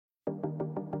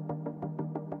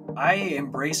I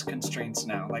embrace constraints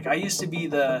now. Like I used to be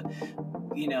the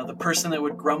person that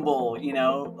would grumble,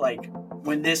 like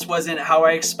when this wasn't how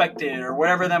I expected or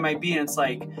whatever that might be. And it's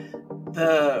like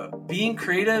the being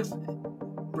creative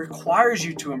requires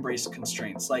you to embrace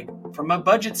constraints. Like from a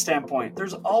budget standpoint,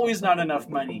 there's always not enough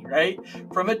money, right?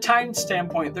 From a time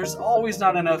standpoint, there's always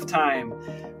not enough time.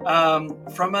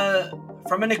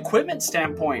 From an equipment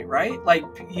standpoint, right? Like,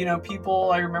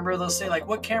 people, I remember they'll say like,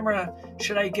 what camera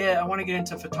should I get? I want to get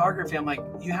into photography. I'm like,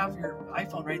 you have your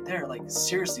iPhone right there. Like,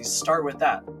 seriously, start with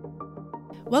that.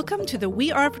 Welcome to the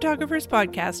We Are Photographers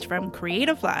podcast from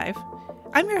Creative Live.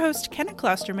 I'm your host, Kenna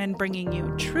Klosterman, bringing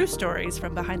you true stories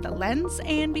from behind the lens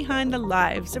and behind the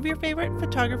lives of your favorite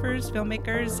photographers,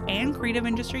 filmmakers, and creative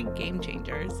industry game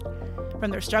changers.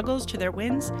 From their struggles to their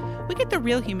wins, we get the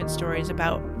real human stories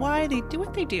about why they do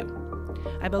what they do.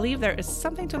 I believe there is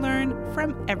something to learn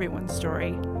from everyone's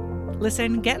story.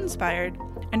 Listen, get inspired,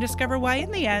 and discover why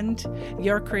in the end,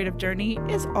 your creative journey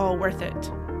is all worth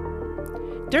it.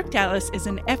 Dirk Dallas is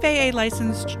an FAA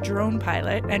licensed drone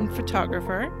pilot and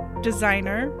photographer,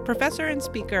 designer, professor and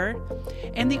speaker,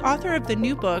 and the author of the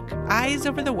new book, Eyes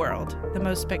Over the World, the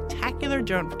most spectacular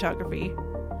drone photography.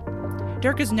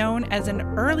 Dirk is known as an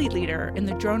early leader in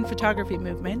the drone photography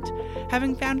movement,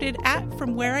 having founded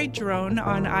From Where I Drone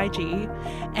on IG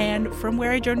and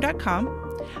FromWhereIDrone.com,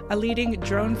 a leading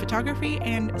drone photography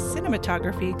and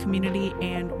cinematography community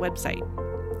and website.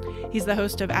 He's the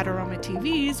host of Adorama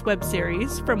TV's web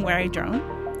series, From Where I Drone,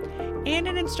 and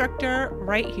an instructor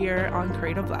right here on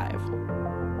Creative Live.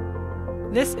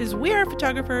 This is We Are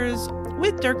Photographers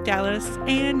with Dirk Dallas,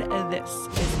 and this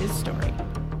is his story.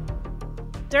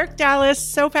 Dirk Dallas,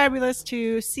 so fabulous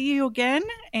to see you again,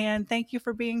 and thank you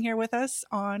for being here with us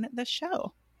on the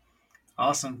show.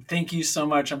 Awesome. Thank you so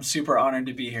much. I'm super honored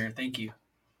to be here. Thank you.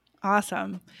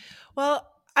 Awesome. Well,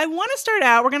 I want to start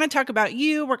out, we're going to talk about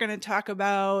you, we're going to talk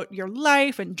about your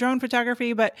life and drone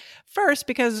photography, but first,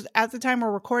 because at the time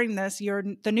we're recording this,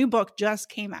 the new book just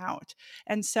came out.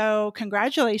 And so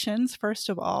congratulations, first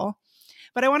of all.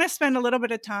 But I want to spend a little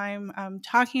bit of time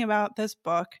talking about this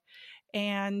book.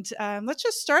 And let's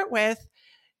just start with,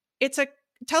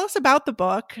 tell us about the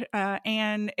book,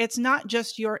 and it's not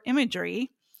just your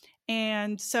imagery.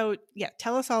 And so,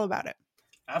 tell us all about it.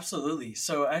 Absolutely.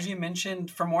 So as you mentioned,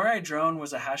 From Where I Drone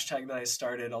was a hashtag that I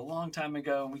started a long time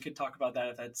ago, and we could talk about that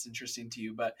if that's interesting to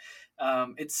you. But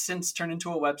it's since turned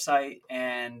into a website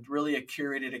and really a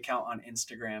curated account on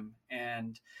Instagram.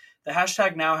 And the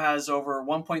hashtag now has over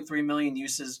 1.3 million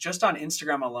uses just on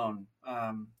Instagram alone.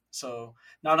 So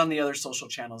not on the other social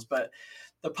channels, but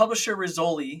the publisher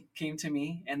Rizzoli came to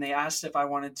me and they asked if I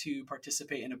wanted to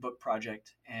participate in a book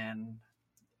project. And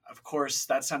of course,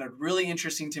 that sounded really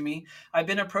interesting to me. I've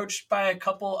been approached by a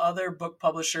couple other book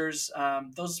publishers.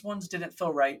 Those ones didn't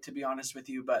feel right, to be honest with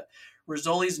you, but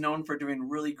Rizzoli's known for doing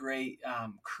really great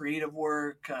creative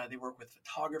work. They work with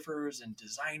photographers and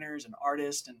designers and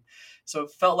artists. And so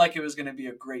it felt like it was going to be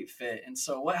a great fit. And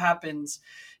so what happens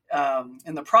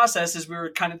in the process is we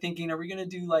were kind of thinking, are we going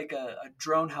to do like a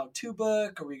drone how-to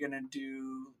book? Are we going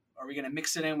to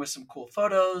mix it in with some cool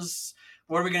photos?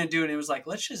 What are we going to do? And it was like,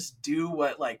 let's just do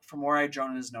what like From Where I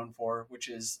Drone is known for, which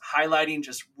is highlighting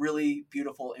just really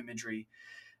beautiful imagery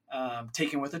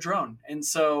taken with a drone. And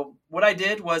so what I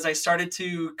did was I started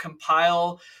to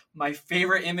compile my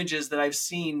favorite images that I've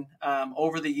seen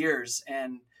over the years.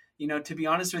 And, to be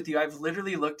honest with you, I've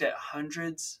literally looked at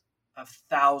hundreds of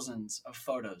thousands of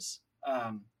photos,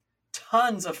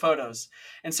 tons of photos.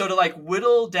 And so to like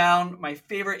whittle down my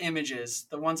favorite images,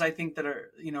 the ones I think that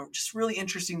are, just really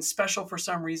interesting, special for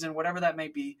some reason, whatever that may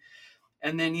be.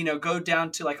 And then, go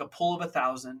down to like a pool of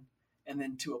 1,000 and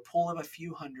then to a pool of a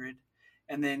few hundred.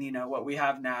 And then, what we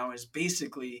have now is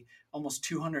basically almost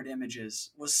 200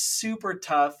 images. Was super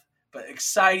tough, but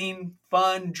exciting,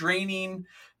 fun, draining,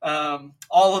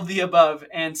 all of the above.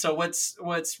 And so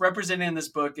what's represented in this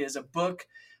book is a book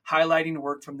highlighting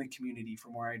work from the community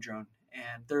From Where I Drone.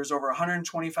 And there's over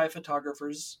 125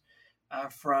 photographers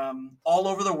from all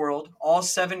over the world. All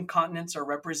 7 continents are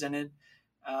represented.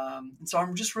 And so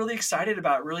I'm just really excited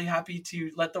about it, really happy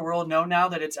to let the world know now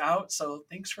that it's out. So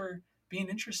thanks for being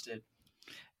interested.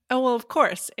 Oh, well, of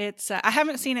course. It's I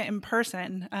haven't seen it in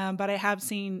person, but I have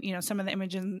seen, some of the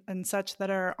images and such that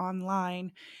are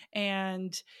online.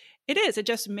 And it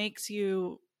just makes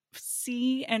you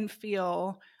see and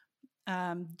feel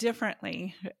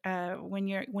differently when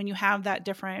you have that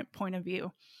different point of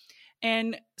view.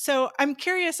 And so I'm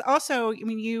curious also,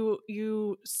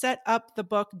 you set up the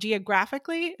book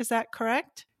geographically, is that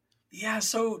correct? Yeah,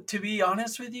 so to be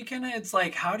honest with you, Kenna, it's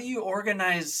like, how do you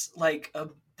organize like a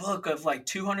book of like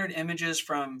 200 images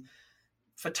from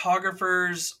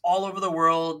photographers all over the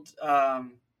world,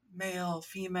 male,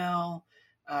 female,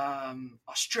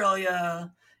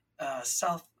 Australia,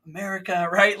 South America,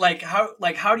 right?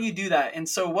 How do you do that? And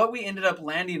so what we ended up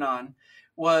landing on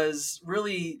was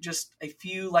really just a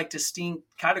few like distinct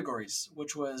categories,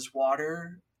 which was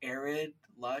water, arid,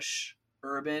 lush,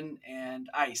 urban, and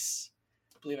ice.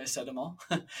 I believe I said them all.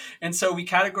 And so we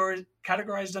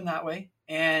categorized them that way.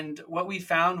 And what we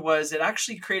found was it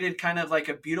actually created kind of like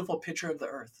a beautiful picture of the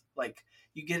earth. Like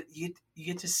you get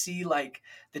to see like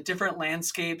the different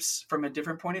landscapes from a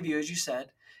different point of view, as you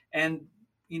said. And,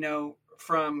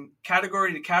 from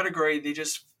category to category,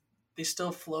 they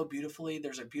still flow beautifully.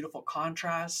 There's a beautiful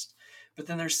contrast, but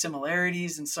then there's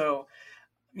similarities. And so,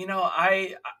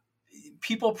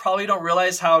 people probably don't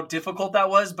realize how difficult that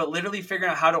was, but literally figuring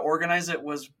out how to organize it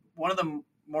was one of the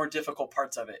more difficult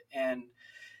parts of it. And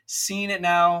seeing it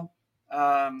now,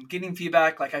 getting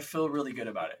feedback, like I feel really good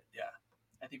about it. Yeah.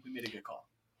 I think we made a good call.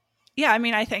 Yeah. I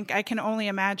mean, I think I can only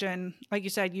imagine, like you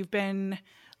said, you've been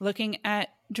looking at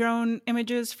drone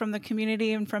images from the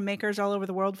community and from makers all over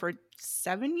the world for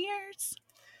 7 years?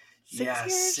 6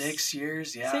 years? 6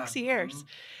 years. Yeah. 6 years. Mm-hmm.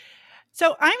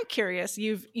 So I'm curious,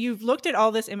 you've looked at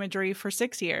all this imagery for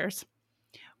 6 years.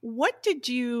 What did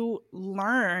you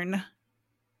learn,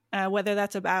 whether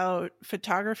that's about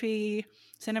photography,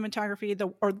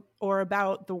 cinematography, or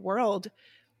about the world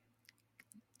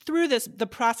through the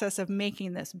process of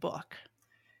making this book?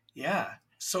 Yeah.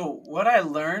 So what I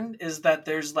learned is that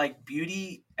there's like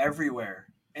beauty everywhere.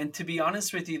 And to be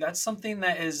honest with you, that's something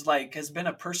that is like has been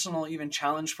a personal even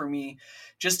challenge for me.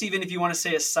 Just even if you want to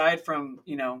say aside from,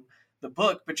 the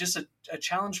book, but just a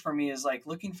challenge for me is like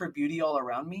looking for beauty all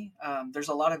around me. There's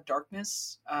a lot of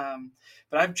darkness,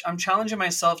 but I'm challenging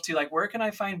myself to like, where can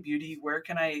I find beauty? Where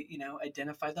can I,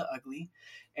 identify the ugly?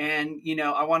 And,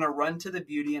 I want to run to the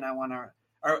beauty and I want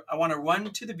to run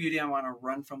to the beauty. I want to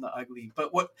run from the ugly.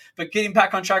 But getting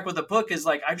back on track with the book is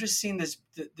like, I've just seen this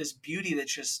beauty that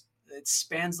it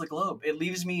spans the globe. It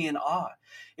leaves me in awe.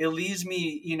 It leaves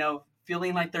me,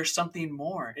 feeling like there's something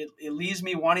more. It leaves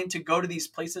me wanting to go to these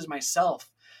places myself.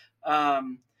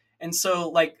 And so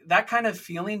like that kind of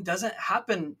feeling doesn't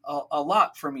happen a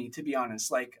lot for me, to be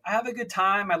honest. Like I have a good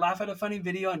time. I laugh at a funny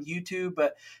video on YouTube,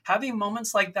 but having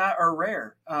moments like that are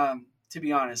rare, to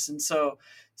be honest. And so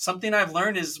something I've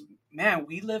learned is, man,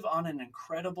 we live on an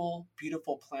incredible,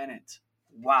 beautiful planet.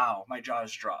 Wow. My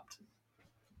jaw's dropped.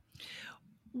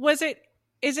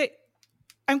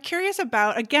 I'm curious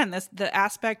about, again, the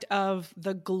aspect of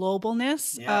the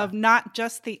globalness of not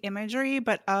just the imagery,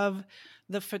 but of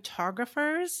the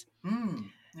photographers.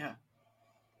 Yeah.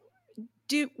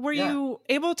 Were you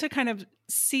able to kind of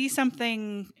see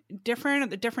something different,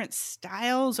 the different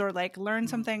styles, or like learn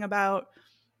something about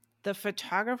the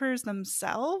photographers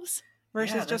themselves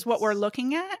versus just what we're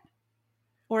looking at,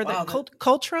 or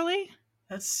culturally?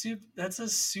 That's a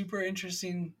super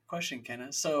interesting question,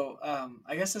 Kenna. So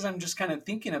I guess as I'm just kind of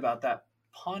thinking about that,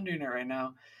 pondering it right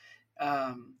now,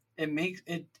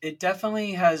 it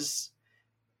definitely has,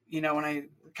 when I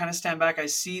kind of stand back, I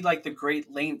see like the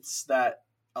great lengths that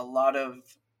a lot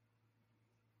of,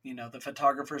 the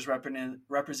photographers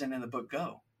represent in the book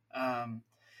go.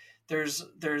 There's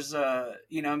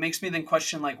it makes me then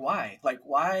question like why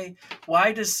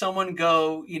does someone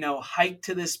go, hike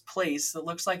to this place that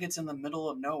looks like it's in the middle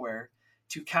of nowhere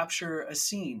to capture a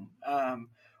scene,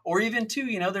 or even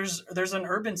there's an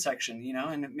urban section,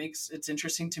 and it's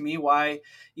interesting to me why,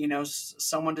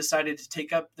 someone decided to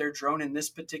take up their drone in this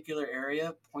particular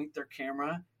area, point their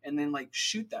camera, and then like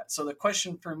shoot that. So the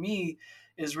question for me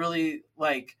is really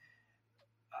like,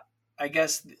 I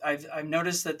guess I've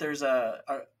noticed that there's a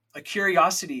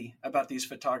curiosity about these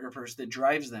photographers that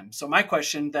drives them. So my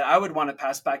question that I would want to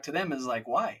pass back to them is like,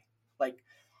 why? Like,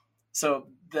 so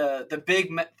the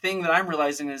big thing that I'm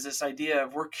realizing is this idea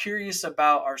of we're curious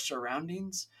about our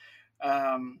surroundings.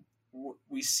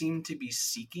 We seem to be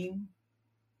seeking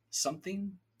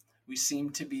something. We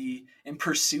seem to be in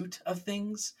pursuit of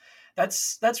things.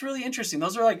 That's really interesting.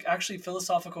 Those are like actually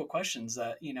philosophical questions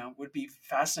that, would be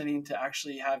fascinating to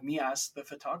actually have me ask the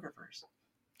photographers.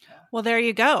 Yeah. Well, there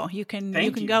you go. You can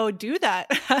go do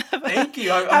that. Thank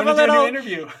you. I'm going to do an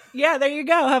interview. Yeah, there you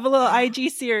go. Have a little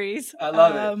IG series. I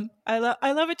love it.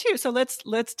 I love it too. So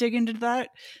let's dig into that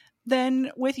then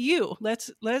with you.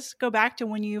 Let's go back to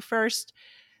when you first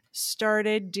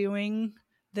started doing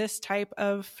this type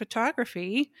of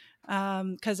photography.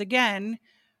 Because again,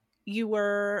 you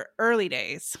were early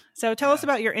days. So tell us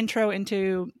about your intro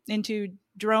into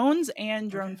drones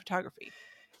and drone photography.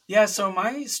 Yeah, so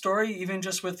my story, even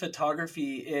just with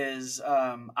photography, is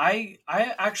I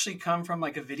actually come from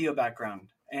like a video background,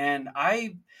 and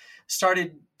I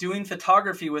started doing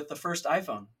photography with the first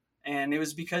iPhone. And it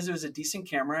was because it was a decent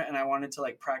camera and I wanted to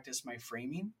like practice my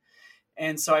framing.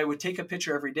 And so I would take a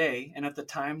picture every day. And at the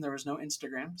time, there was no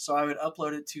Instagram. So I would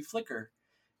upload it to Flickr.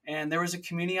 And there was a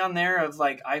community on there of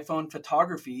like iPhone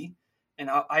photography and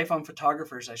iPhone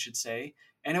photographers, I should say.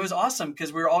 And it was awesome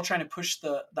because we were all trying to push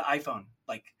the iPhone.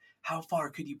 Like, how far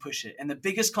could you push it? And the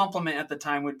biggest compliment at the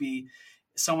time would be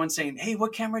someone saying, "Hey,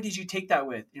 what camera did you take that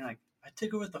with?" And you're like, "I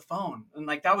took it with the phone." And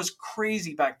like, that was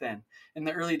crazy back then in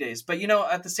the early days. But,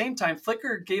 at the same time,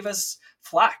 Flickr gave us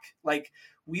flack. Like,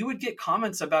 we would get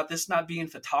comments about this not being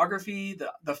photography.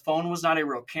 The phone was not a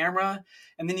real camera.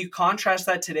 And then you contrast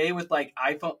that today with like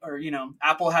iPhone, or,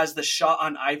 Apple has the shot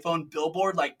on iPhone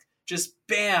billboard, like just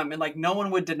bam. And like, no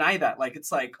one would deny that. Like,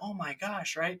 it's like, oh my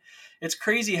gosh, right? It's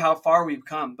crazy how far we've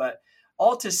come. But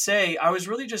all to say, I was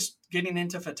really just getting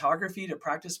into photography to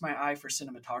practice my eye for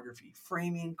cinematography,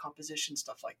 framing, composition,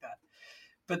 stuff like that.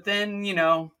 But then,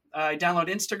 I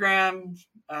downloaded Instagram,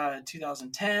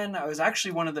 2010. I was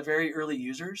actually one of the very early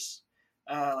users,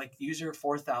 like user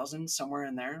 4,000, somewhere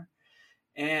in there.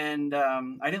 And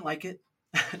I didn't like it,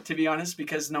 to be honest,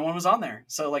 because no one was on there.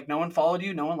 So like no one followed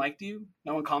you, no one liked you,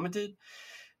 no one commented.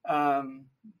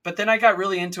 But then I got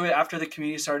really into it after the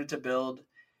community started to build.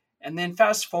 And then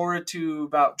fast forward to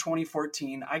about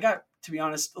 2014, I got, to be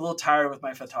honest, a little tired with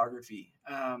my photography.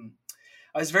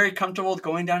 I was very comfortable with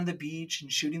going down to the beach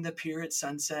and shooting the pier at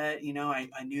sunset.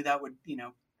 I knew that would,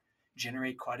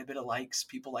 generate quite a bit of likes.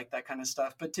 People like that kind of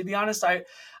stuff. But to be honest, I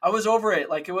was over it.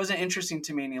 Like, it wasn't interesting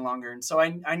to me any longer. And so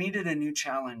I needed a new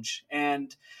challenge.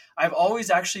 And I've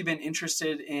always actually been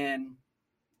interested in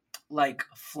like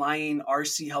flying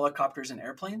RC helicopters and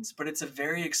airplanes, but it's a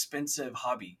very expensive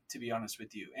hobby, to be honest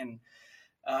with you. And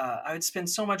I would spend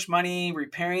so much money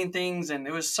repairing things, and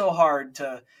it was so hard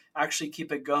to actually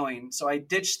keep it going. So I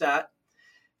ditched that.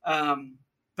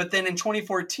 But then in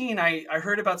 2014, I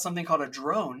heard about something called a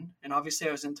drone, and obviously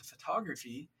I was into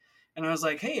photography, and I was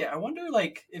like, hey, I wonder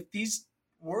like if these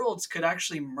worlds could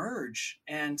actually merge.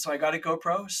 And so I got a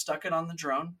GoPro, stuck it on the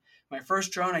drone. My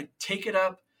first drone, I take it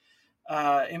up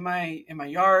in my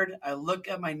yard. I look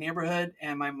at my neighborhood,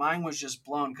 and my mind was just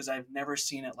blown because I've never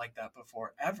seen it like that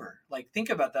before, ever. Like, think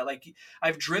about that. Like,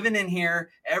 I've driven in here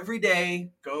every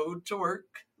day, go to work,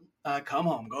 come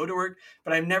home, go to work,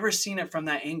 but I've never seen it from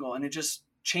that angle, and it just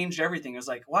changed everything. It was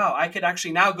like, wow, I could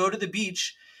actually now go to the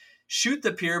beach, shoot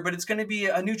the pier, but it's going to be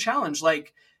a new challenge.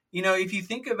 Like, if you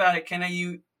think about it,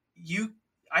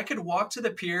 I could walk to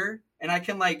the pier and I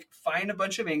can like find a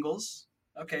bunch of angles.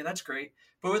 Okay, that's great.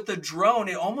 But with the drone,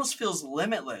 it almost feels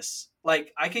limitless.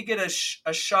 Like, I could get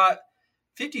a shot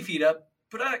 50 feet up,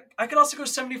 but I could also go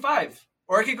 75,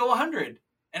 or I could go 100,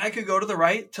 and I could go to the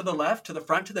right, to the left, to the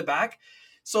front, to the back.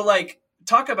 So like,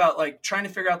 talk about like trying to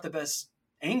figure out the best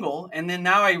angle. And then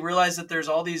now I realize that there's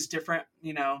all these different,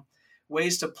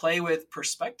 ways to play with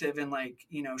perspective, and like,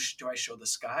 do I show the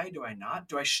sky? Do I not?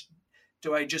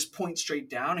 Do I just point straight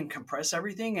down and compress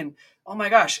everything? And oh my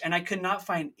gosh. And I could not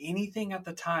find anything at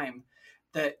the time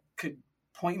that could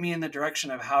point me in the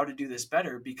direction of how to do this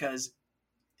better, because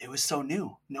it was so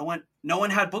new. No one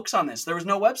had books on this. There was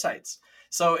no websites.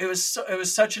 So it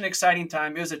was such an exciting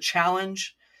time. It was a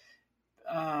challenge,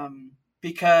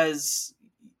 because,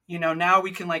 now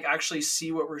we can like actually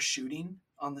see what we're shooting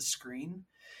on the screen.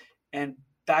 And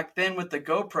back then with the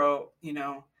GoPro,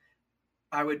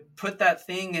 I would put that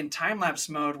thing in time-lapse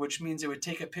mode, which means it would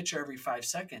take a picture every 5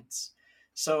 seconds.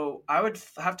 So I would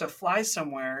have to fly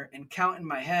somewhere and count in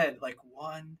my head, like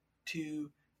 1, 2,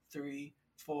 3,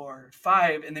 4,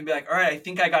 5, and then be like, all right, I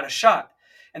think I got a shot.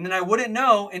 And then I wouldn't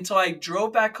know until I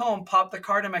drove back home, popped the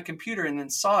card in my computer, and then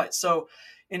saw it. So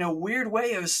in a weird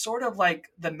way, it was sort of like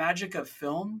the magic of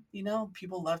film.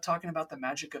 People love talking about the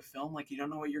magic of film, like you don't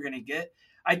know what you're going to get.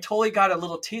 I totally got a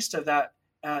little taste of that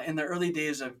in the early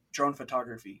days of drone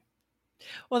photography.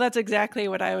 Well, that's exactly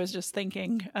what I was just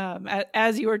thinking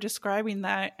as you were describing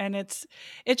that. And it's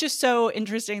just so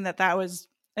interesting that was,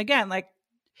 again, like,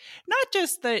 not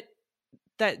just that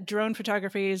drone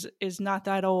photography is not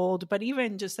that old, but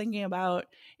even just thinking about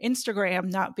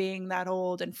Instagram not being that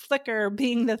old, and Flickr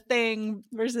being the thing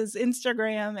versus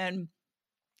Instagram,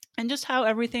 and just how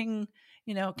everything,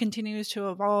 continues to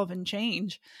evolve and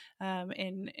change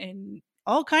in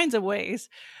all kinds of ways.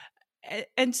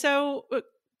 And so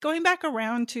going back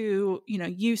around to,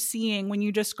 you seeing, when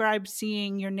you described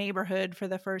seeing your neighborhood for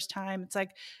the first time, it's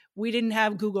like, we didn't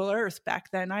have Google Earth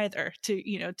back then either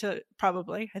to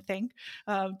probably, I think,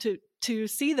 to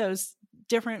see those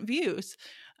different views.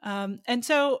 And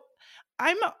so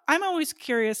I'm always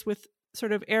curious with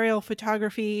sort of aerial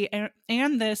photography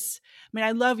and this. I mean,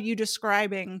 I love you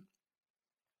describing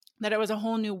that it was a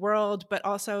whole new world, but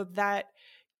also that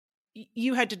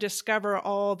you had to discover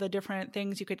all the different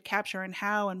things you could capture and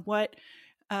how and what,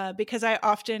 because I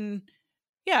often,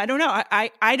 yeah, I don't know.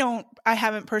 I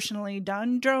haven't personally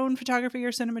done drone photography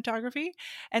or cinematography.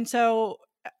 And so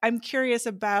I'm curious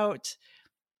about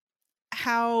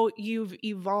how you've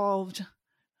evolved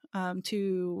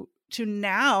to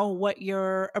now what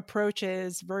your approach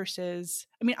is versus,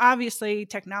 I mean, obviously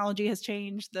technology has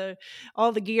changed,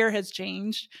 all the gear has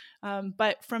changed,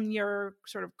 but from your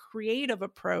sort of creative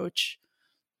approach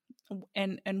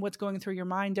and what's going through your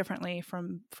mind differently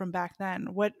from back then,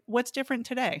 what's different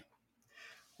today?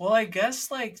 Well, I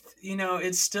guess like,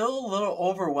 it's still a little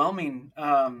overwhelming,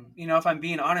 if I'm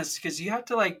being honest, because you have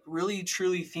to like really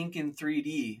truly think in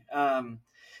 3D.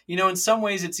 In some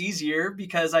ways it's easier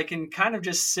because I can kind of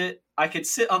just I could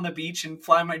sit on the beach and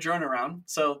fly my drone around.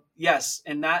 So yes,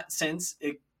 in that sense,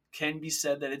 it can be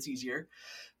said that it's easier.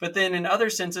 But then in other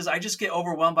senses, I just get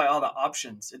overwhelmed by all the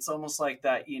options. It's almost like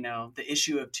that, the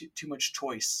issue of too much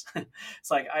choice. It's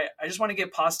like, I just want to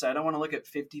get pasta. I don't want to look at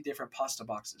 50 different pasta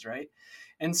boxes, right?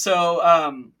 And so,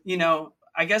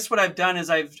 I guess what I've done is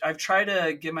I've tried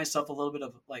to give myself a little bit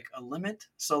of like a limit.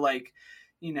 So like,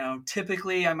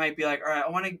 typically I might be like, all right,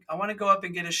 I want to go up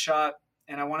and get a shot,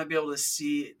 and I want to be able to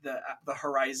see the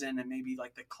horizon and maybe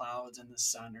like the clouds and the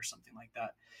sun or something like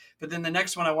that. But then the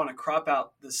next one, I want to crop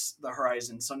out the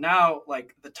horizon. So now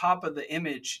like the top of the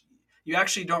image, you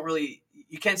actually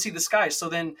you can't see the sky. So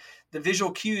then the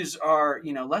visual cues are,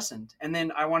 lessened. And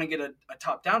then I want to get a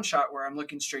top down shot where I'm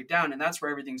looking straight down, and that's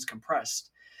where everything's compressed.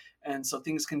 And so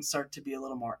things can start to be a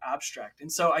little more abstract.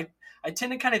 And so I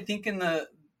tend to kind of think in the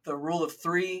rule of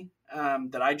three,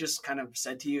 that I just kind of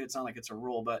said to you. It's not like it's a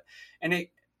rule,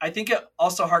 I think it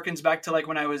also harkens back to like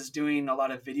when I was doing a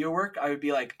lot of video work. I would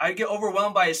be like, I'd get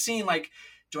overwhelmed by a scene. Like,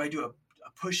 do I do a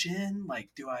push in? Like,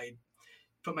 do I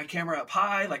put my camera up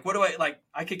high? Like, what do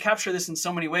I could capture this in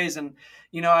so many ways. And,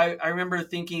 I remember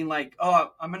thinking like,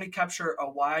 oh, I'm going to capture a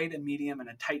wide, a medium, and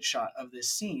a tight shot of this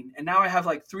scene. And now I have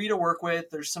like 3 to work with.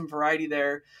 There's some variety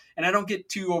there, and I don't get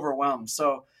too overwhelmed.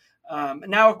 So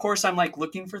now, of course, I'm like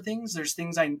looking for things. There's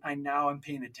things I now am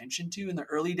paying attention to. In the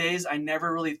early days, I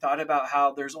never really thought about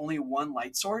how there's only one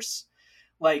light source.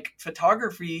 Like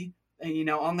photography,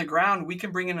 on the ground, we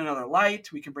can bring in another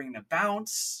light. We can bring in a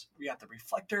bounce. We got the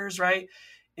reflectors, right?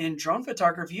 In drone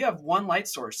photography, you have one light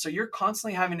source. So you're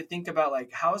constantly having to think about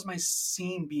like, how is my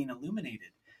scene being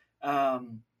illuminated?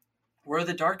 Where are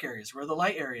the dark areas? Where are the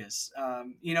light areas?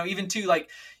 Even too, like,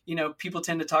 people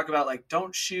tend to talk about like,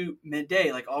 don't shoot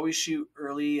midday, like always shoot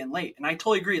early and late. And I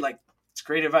totally agree. Like, it's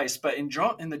great advice. But in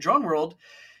the drone world,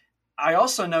 I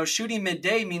also know shooting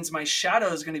midday means my shadow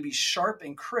is going to be sharp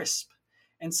and crisp.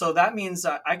 And so that means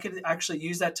that I could actually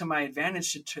use that to my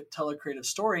advantage to tell a creative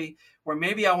story where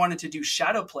maybe I wanted to do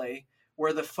shadow play,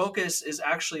 where the focus is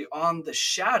actually on the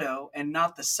shadow and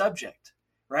not the subject.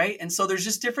 Right. And so there's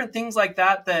just different things like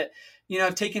that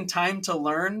I've taken time to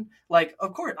learn. Like,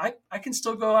 of course, I can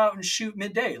still go out and shoot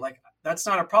midday. Like, that's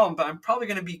not a problem, but I'm probably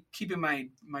going to be keeping my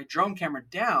drone camera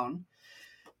down.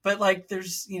 But like,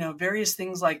 there's, various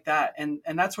things like that. And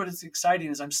that's what is exciting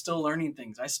is I'm still learning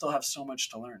things. I still have so much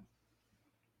to learn.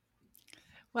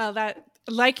 Well, that,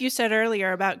 like you said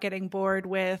earlier about getting bored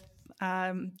with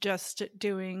just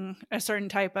doing a certain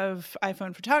type of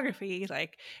iPhone photography,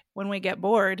 like when we get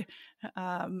bored,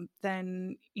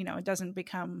 then, it doesn't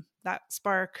become that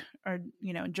spark or,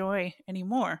 joy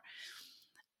anymore.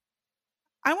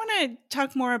 I want to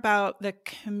talk more about the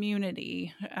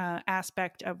community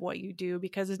aspect of what you do,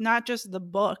 because it's not just the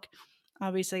book.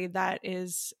 Obviously, that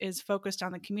is focused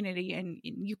on the community, and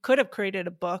you could have created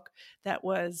a book that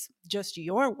was just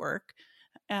your work.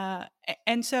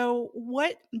 And so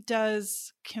what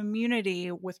does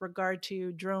community with regard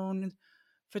to drone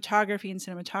photography and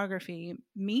cinematography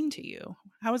mean to you?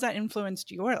 How has that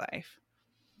influenced your life?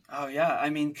 Oh, yeah. I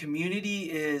mean,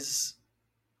 community is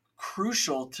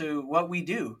crucial to what we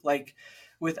do. Like,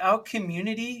 without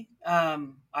community,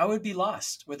 I would be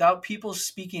lost. Without people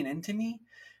speaking into me,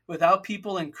 without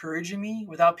people encouraging me,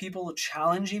 without people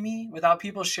challenging me, without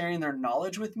people sharing their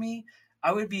knowledge with me,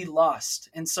 I would be lost.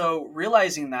 And so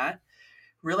realizing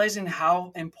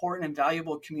how important and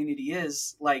valuable community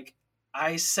is, like,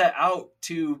 I set out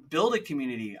to build a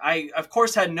community. I, of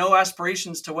course, had no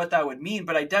aspirations to what that would mean,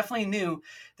 but I definitely knew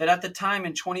that at the time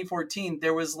in 2014,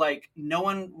 there was like no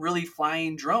one really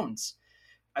flying drones.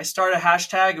 I started a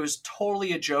hashtag. It was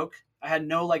totally a joke. I had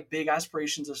no like big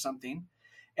aspirations of something.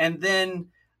 And then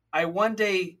I one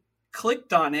day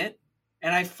clicked on it,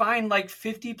 and I find like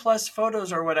 50 plus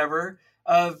photos or whatever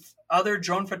of other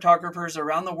drone photographers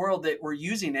around the world that were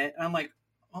using it. And I'm like,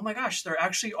 oh my gosh, there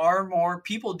actually are more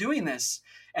people doing this.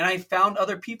 And I found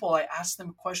other people. I asked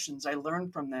them questions. I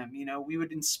learned from them. We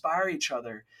would inspire each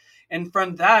other. And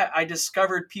from that, I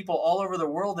discovered people all over the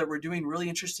world that were doing really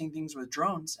interesting things with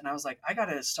drones. And I was like, I got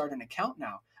to start an account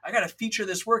now. I got to feature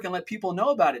this work and let people know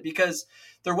about it, because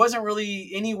there wasn't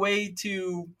really any way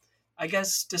to, I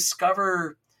guess,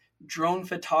 discover drone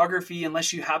photography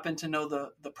unless you happen to know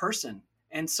the person.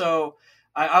 And so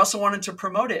I also wanted to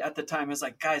promote it at the time. I was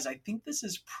like, guys, I think this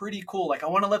is pretty cool. Like, I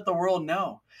want to let the world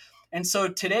know. And so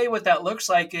today what that looks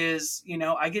like is,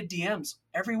 I get DMs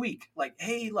every week. Like,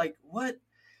 hey, like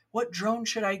what drone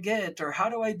should I get? Or how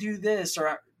do I do this?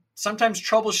 Or sometimes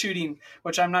troubleshooting,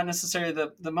 which I'm not necessarily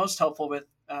the most helpful with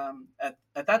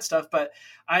at that stuff. But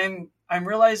I'm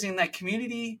realizing that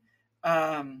community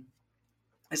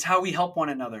is how we help one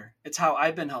another. It's how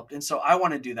I've been helped. And so I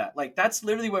want to do that. Like, that's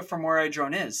literally what From Where I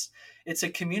Drone is. It's a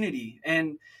community.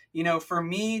 And, for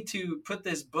me to put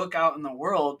this book out in the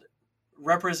world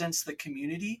represents the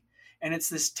community. And it's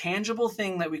this tangible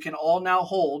thing that we can all now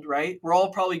hold, right? We're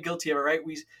all probably guilty of it, right?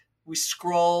 We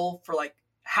scroll for like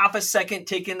half a second,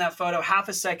 take in that photo, half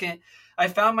a second. I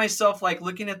found myself like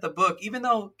looking at the book, even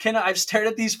though I've stared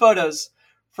at these photos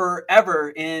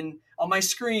forever on my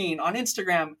screen, on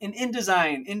Instagram, in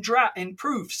InDesign, in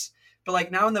proofs. But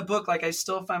like now in the book, like I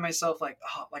still find myself like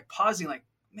pausing, like,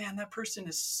 man, that person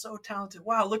is so talented.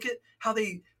 Wow, look at how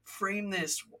they frame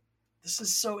this. This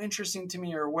is so interesting to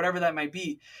me, or whatever that might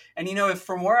be. And, if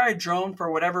From Where I Drone,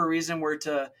 for whatever reason, were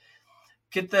to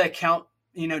get the account,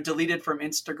 deleted from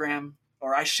Instagram,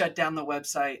 or I shut down the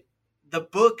website, the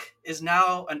book is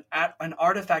now an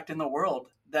artifact in the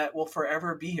world that will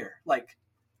forever be here. Like,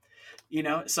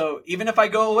 so even if I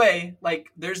go away, like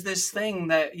there's this thing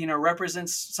that,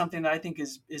 represents something that I think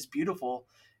is beautiful.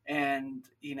 And,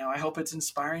 I hope it's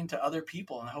inspiring to other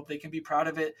people, and I hope they can be proud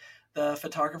of it, the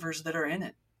photographers that are in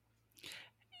it.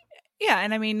 Yeah.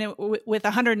 And I mean, with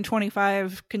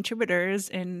 125 contributors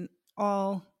in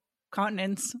all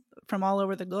continents from all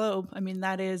over the globe, I mean,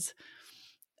 that is,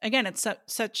 again, it's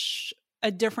such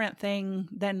a different thing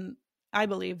than, I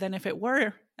believe, than if it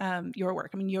were your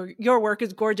work. I mean, your work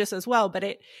is gorgeous as well, but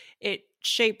it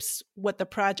shapes what the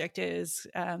project is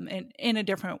in a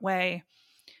different way,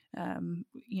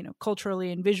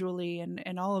 culturally and visually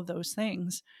and all of those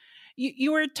things.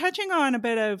 You were touching on a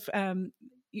bit of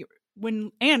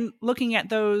and looking at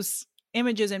those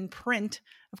images in print.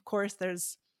 Of course,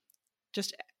 there's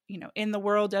just, in the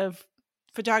world of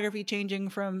photography changing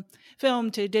from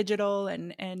film to digital,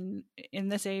 and in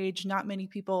this age, not many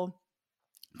people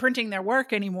printing their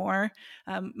work anymore,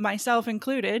 myself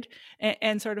included,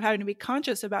 and sort of having to be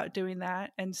conscious about doing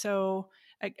that. And so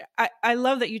I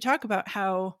love that you talk about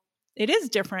how it is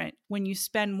different when you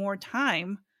spend more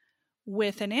time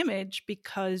with an image,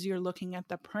 because you're looking at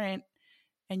the print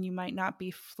and you might not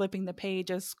be flipping the page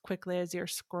as quickly as you're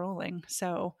scrolling.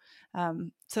 So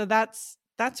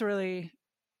that's really,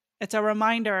 it's a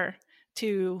reminder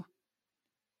to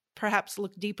perhaps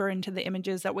look deeper into the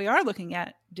images that we are looking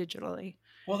at digitally.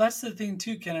 Well, that's the thing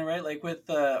too, Kenna, right? Like with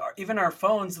even our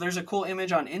phones, there's a cool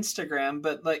image on Instagram,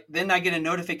 but like then I get a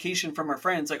notification from our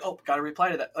friends, like, oh, got to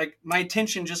reply to that. Like my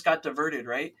attention just got diverted,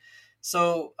 right?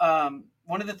 So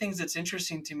one of the things that's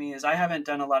interesting to me is I haven't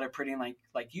done a lot of printing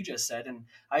like you just said, and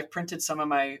I've printed some of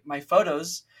my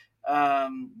photos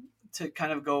to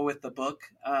kind of go with the book.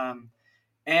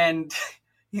 And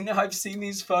I've seen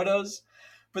these photos,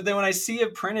 but then when I see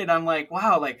it printed, I'm like,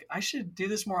 wow, like I should do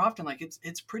this more often. Like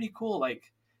it's pretty cool. Like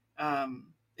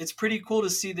it's pretty cool to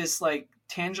see this like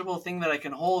tangible thing that I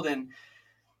can hold. And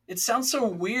it sounds so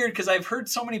weird because I've heard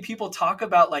so many people talk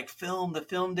about like the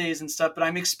film days and stuff, but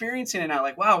I'm experiencing it now.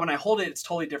 Like, wow, when I hold it, it's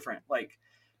totally different. Like,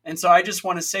 and so I just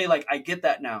want to say, like, I get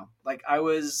that now. Like I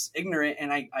was ignorant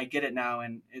and I get it now,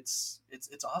 and it's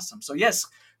awesome. So yes,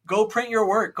 go print your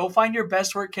work. Go find your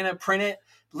best work. Can it print it?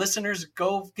 Listeners,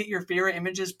 go get your favorite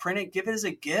images, print it, give it as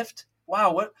a gift.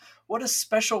 Wow, what a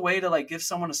special way to like give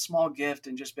someone a small gift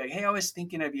and just be like, hey, I was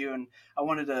thinking of you and I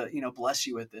wanted to, bless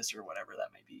you with this, or whatever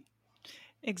that may be.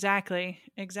 Exactly.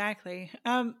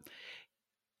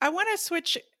 I want to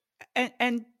switch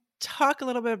and talk a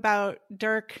little bit about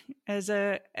Dirk as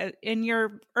in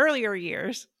your earlier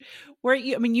years, where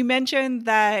you mentioned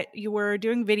that you were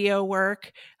doing video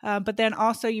work, but then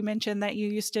also you mentioned that you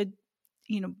used to,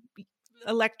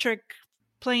 electric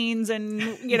planes and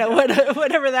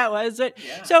whatever that was. But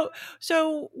yeah.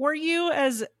 So were you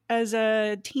as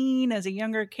a teen, as a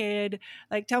younger kid,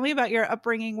 like tell me about your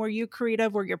upbringing? Were you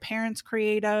creative? Were your parents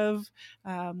creative?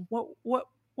 What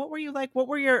were you like? What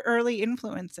were your early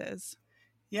influences?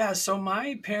 Yeah, so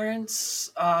my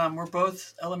parents were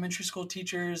both elementary school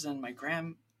teachers, and my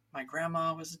my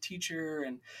grandma was a teacher.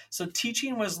 And so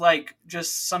teaching was like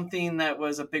just something that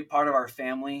was a big part of our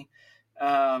family.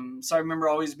 So I remember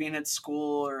always being at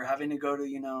school or having to go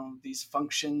to, these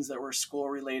functions that were school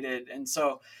related. And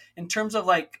so in terms of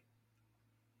like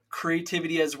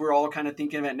creativity, as we're all kind of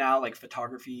thinking of it now, like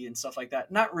photography and stuff like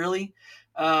that, not really.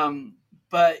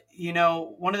 But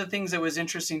one of the things that was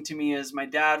interesting to me is my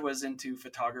dad was into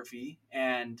photography,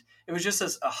 and it was just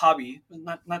a hobby,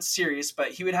 not serious, but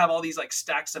he would have all these like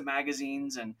stacks of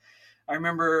magazines. And I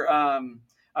remember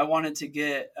I wanted to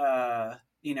get a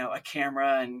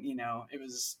camera, and it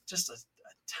was just a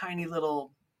tiny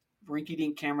little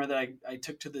rinky-dink camera that I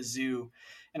took to the zoo.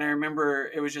 And I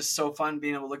remember it was just so fun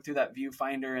being able to look through that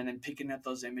viewfinder and then picking up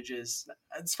those images.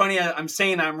 It's funny,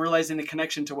 I'm realizing the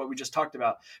connection to what we just talked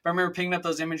about. But I remember picking up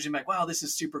those images and like, wow, this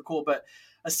is super cool. But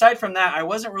aside from that, I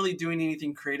wasn't really doing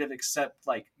anything creative except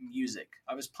like music.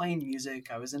 I was playing music.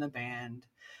 I was in a band.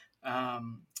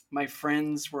 My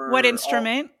friends were... What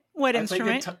instrument?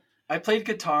 I played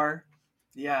guitar.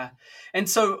 Yeah. And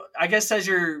so I guess as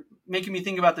you're making me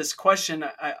think about this question,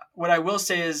 what I will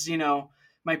say is,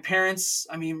 my parents,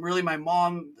 really my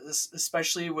mom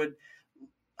especially, would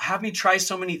have me try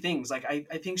so many things. Like,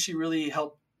 I think she really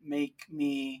helped make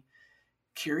me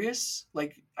curious.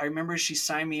 Like, I remember she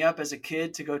signed me up as a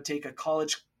kid to go take a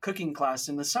college cooking class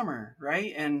in the summer.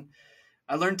 Right. And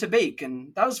I learned to bake,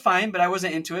 and that was fine, but I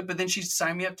wasn't into it. But then she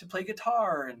signed me up to play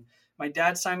guitar, and my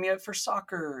dad signed me up for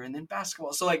soccer and then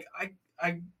basketball. So like,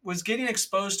 I was getting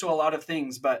exposed to a lot of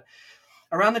things. But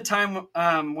around the time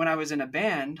when I was in a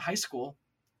band, high school,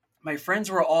 my friends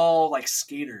were all like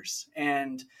skaters.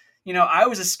 And, I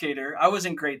was a skater. I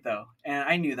wasn't great though. And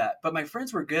I knew that, but my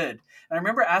friends were good. And I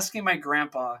remember asking my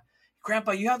grandpa,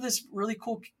 you have this really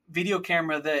cool video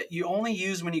camera that you only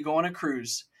use when you go on a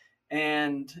cruise.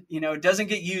 And, it doesn't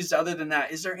get used other than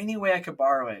that. Is there any way I could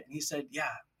borrow it? And he said,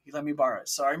 yeah, he let me borrow it.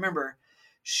 So I remember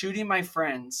shooting my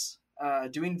friends,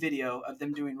 doing video of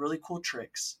them doing really cool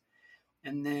tricks.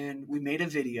 And then we made a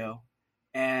video.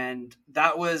 And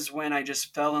that was when I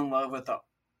just fell in love with the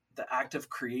act of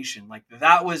creation. Like,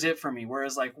 that was it for me.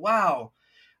 Whereas like, wow,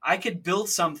 I could build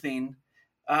something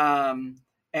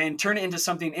and turn it into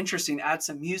something interesting, add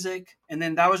some music. And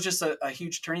then that was just a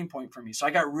huge turning point for me. So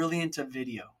I got really into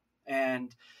video.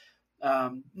 And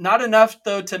not enough,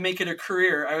 though, to make it a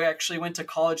career. I actually went to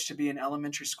college to be an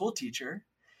elementary school teacher,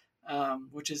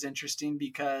 which is interesting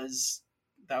because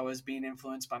that was being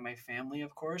influenced by my family,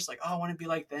 of course. Like, oh, I want to be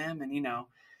like them. And,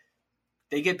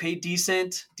 they get paid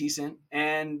decent,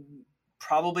 and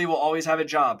probably will always have a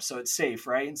job. So it's safe,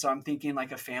 right? And so I'm thinking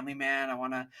like a family man. I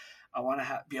want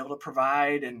to be able to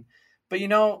provide. But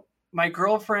my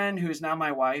girlfriend, who is now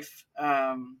my wife,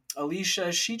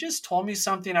 Alicia, she just told me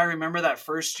something. I remember that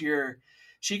first year,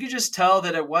 she could just tell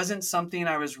that it wasn't something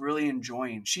I was really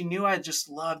enjoying. She knew I just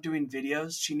loved doing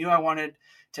videos. She knew I wanted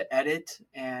to edit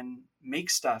and make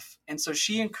stuff. And so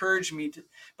she encouraged me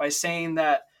by saying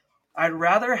that I'd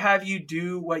rather have you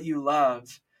do what you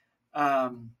love,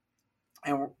 and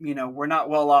we're not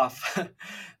well off,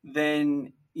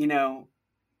 than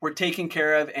we're taken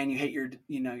care of and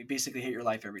you basically hate your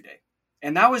life every day.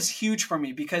 And that was huge for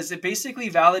me because it basically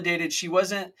validated she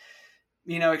wasn't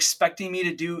expecting me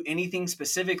to do anything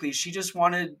specifically. She just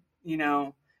wanted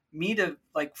me to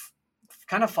like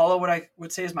kind of follow what I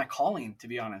would say is my calling, to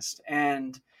be honest.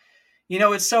 And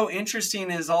it's so interesting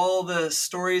is all the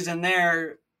stories in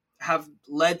there have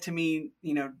led to me,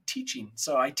 teaching.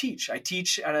 So I teach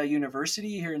at a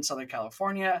university here in Southern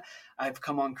California. I've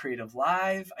come on Creative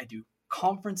Live. I do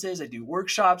conferences, I do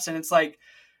workshops, and it's like,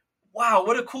 wow,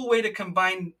 what a cool way to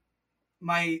combine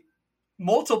my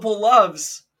multiple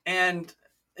loves. And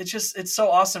it's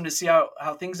so awesome to see how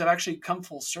things have actually come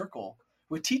full circle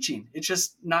with teaching. It's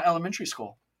just not elementary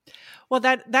school. Well,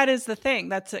 that is the thing.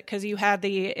 That's it, because you had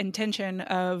the intention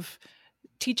of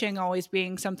teaching always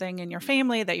being something in your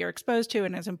family that you're exposed to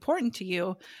and is important to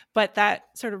you, but that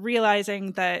sort of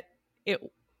realizing that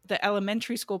the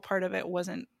elementary school part of it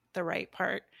wasn't the right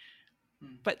part.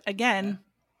 But again,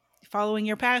 following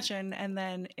your passion and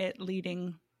then it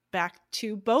leading back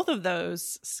to both of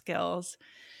those skills.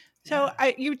 So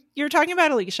you're talking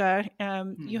about Alicia.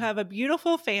 You have a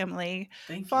beautiful family,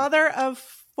 father of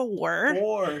 4.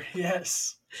 4,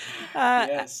 yes.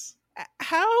 Yes.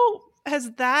 How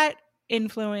has that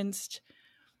influenced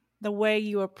the way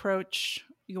you approach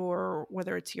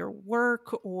whether it's your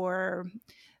work or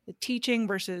the teaching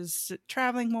versus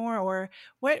traveling more, or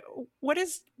what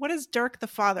is Dirk the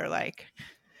father like?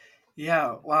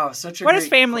 Yeah. Wow. What does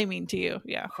family mean to you?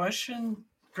 Yeah.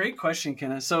 Great question,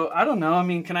 Kenna. So I don't know. I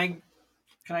mean, can I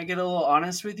get a little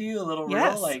honest with you? A little real?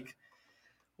 Yes. Like,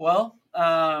 well,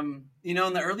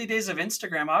 in the early days of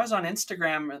Instagram, I was on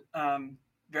Instagram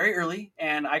very early,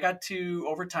 and I got to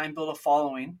over time build a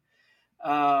following.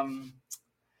 Um,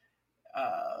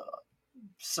 uh,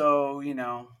 so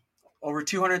over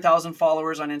 200,000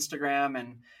 followers on Instagram,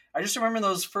 and I just remember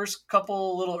those first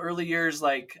couple little early years,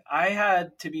 like I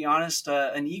had, to be honest,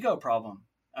 an ego problem.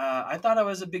 I thought I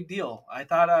was a big deal. I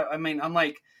thought I'm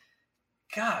like,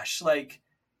 gosh, like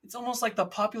it's almost like the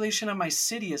population of my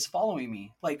city is following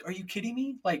me. Like, are you kidding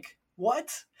me? Like,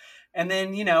 what? And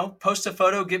then, post a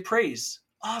photo, get praise.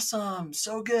 Awesome,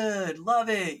 so good, love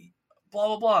it, blah,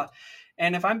 blah, blah.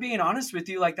 And if I'm being honest with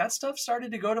you, like that stuff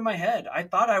started to go to my head. I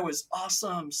thought I was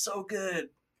awesome, so good,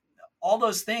 all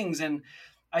those things. And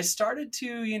I started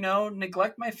to,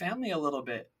 neglect my family a little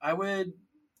bit. I would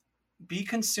be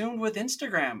consumed with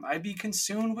Instagram. I'd be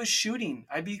consumed with shooting.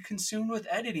 I'd be consumed with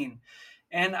editing.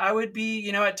 And I would be,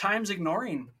 at times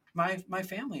ignoring my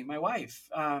family, my wife.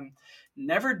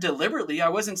 Never deliberately. I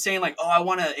wasn't saying like, oh, I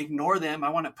want to ignore them. I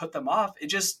want to put them off. It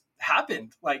just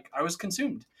happened. Like I was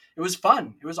consumed. It was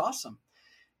fun. It was awesome.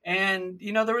 And,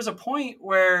 there was a point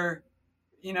where,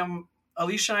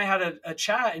 Alicia and I had a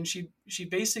chat, and she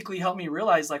basically helped me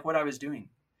realize like what I was doing.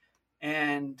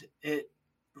 And it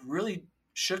really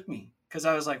shook me, because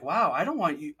I was like, wow, I don't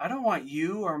want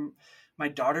you or my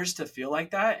daughters to feel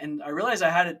like that. And I realized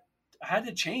I had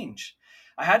to change.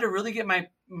 I had to really get I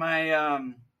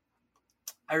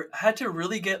had to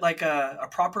really get like a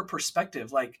proper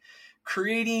perspective, like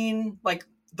creating, like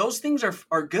those things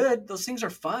are good. Those things are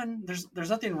fun. There's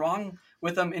nothing wrong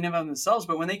with them in and of themselves,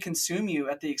 but when they consume you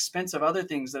at the expense of other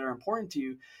things that are important to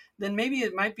you, then maybe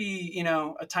it might be,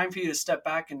 a time for you to step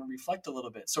back and reflect a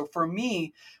little bit. So for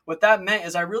me, what that meant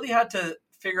is I really had to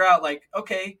figure out like,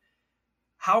 okay,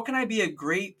 how can I be a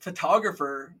great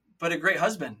photographer, but a great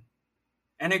husband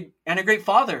and a great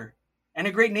father and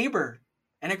a great neighbor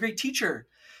and a great teacher?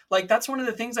 Like that's one of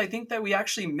the things I think that we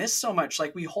actually miss so much.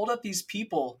 Like we hold up these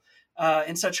people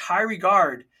in such high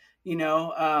regard,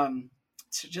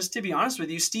 just to be honest with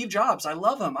you, Steve Jobs, I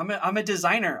love him. I'm a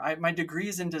designer. My degree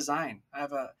is in design. I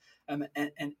have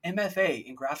an MFA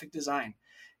in graphic design,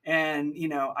 and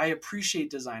I appreciate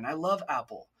design. I love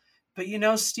Apple, but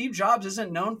Steve Jobs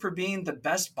isn't known for being the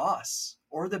best boss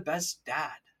or the best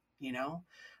dad.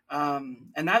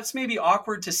 And that's maybe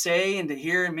awkward to say and to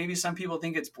hear, and maybe some people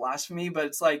think it's blasphemy, but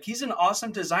it's like he's an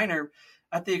awesome designer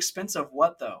at the expense of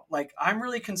what though? Like I'm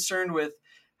really concerned with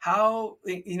how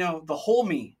the whole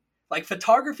me. Like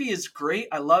photography is great.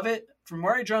 I love it. From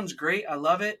Where I Drone's great. I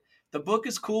love it. The book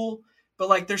is cool, but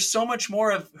like there's so much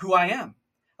more of who I am.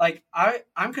 Like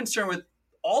I'm concerned with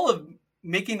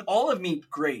making all of me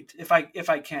great if I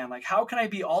can. Like how can I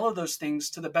be all of those things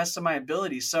to the best of my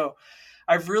ability? So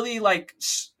I've really like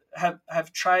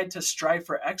have tried to strive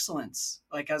for excellence.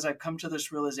 Like as I've come to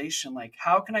this realization, like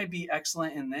how can I be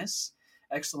excellent in this,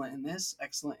 excellent in this,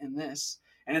 excellent in this?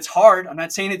 And it's hard. I'm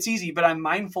not saying it's easy, but I'm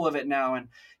mindful of it now. And,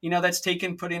 that's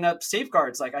taken putting up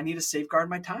safeguards. Like I need to safeguard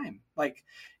my time. Like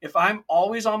if I'm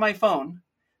always on my phone,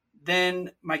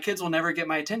 then my kids will never get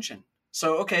my attention.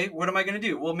 So, okay, what am I going to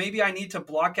do? Well, maybe I need to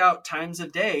block out times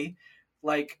of day.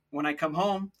 Like when I come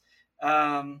home,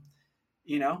 I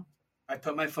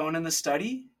put my phone in the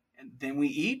study, and then we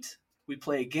eat, we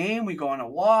play a game, we go on a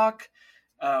walk,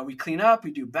 we clean up,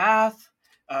 we do bath,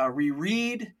 we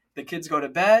read, the kids go to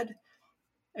bed.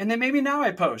 And then maybe now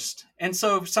I post. And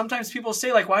so sometimes people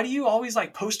say like, why do you always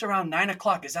like post around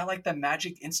 9:00? Is that like the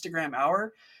magic Instagram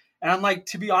hour? And I'm like,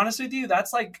 to be honest with you,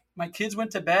 that's like my kids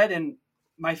went to bed and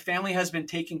my family has been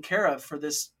taken care of for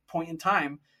this point in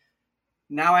time.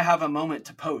 Now I have a moment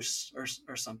to post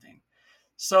or something.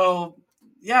 So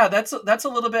yeah, that's a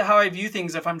little bit how I view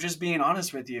things, if I'm just being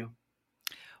honest with you.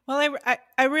 Well,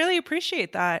 I really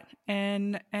appreciate that.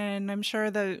 And I'm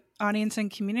sure the audience and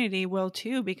community will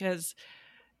too, because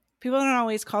people don't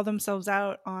always call themselves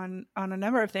out on a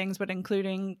number of things, but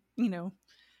including,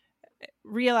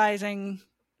 realizing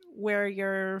what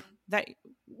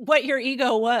your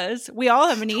ego was. We all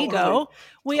have an ego.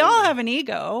 We all have an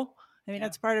ego. I mean,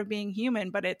 that's part of being human,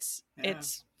 but it's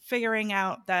figuring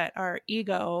out that our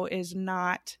ego is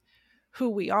not who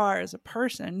we are as a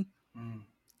person,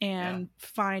 and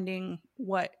finding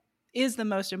what is the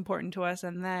most important to us,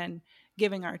 and then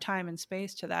giving our time and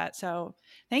space to that. So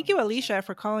thank you, Alicia,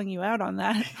 for calling you out on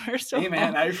that. First of all. Hey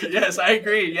man, I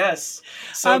agree. Yes.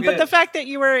 So good. But the fact that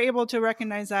you were able to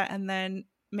recognize that and then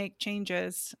make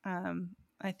changes,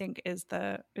 I think is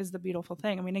the beautiful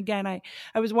thing. I mean, again,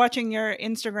 I was watching your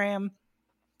Instagram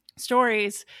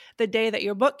stories the day that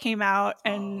your book came out,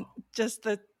 and just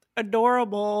the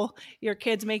adorable, your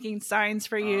kids making signs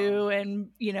for you and,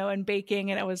 and baking.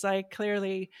 And it was like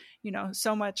clearly,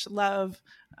 so much love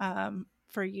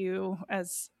for you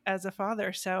as a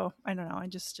father. So I don't know.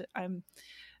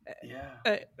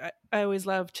 Yeah. I always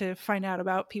love to find out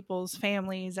about people's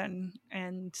families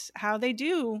and how they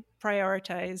do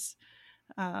prioritize,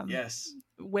 um, Yes.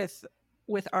 with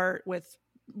art, with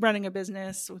running a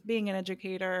business, with being an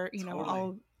educator.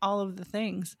 Totally. All of the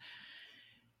things.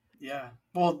 Yeah.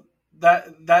 Well,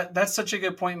 that's such a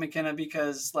good point, McKenna,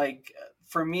 because like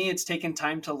for me, it's taken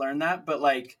time to learn that, but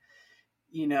like,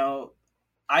 you know,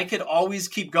 I could always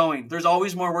keep going. There's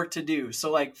always more work to do.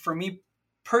 So like for me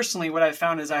personally, what I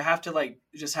found is I have to like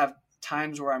just have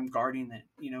times where I'm guarding it,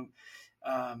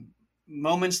 um,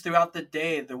 moments throughout the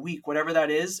day, the week, whatever that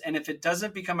is. And if it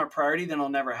doesn't become a priority, then it'll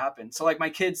never happen. So like my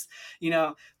kids,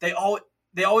 they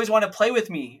they always want to play with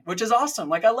me, which is awesome.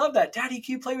 Like I love that. Daddy,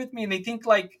 can you play with me? And they think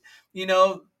like, you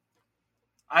know,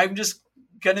 I'm just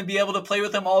going to be able to play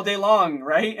with them all day long,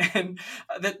 right? And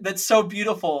that's so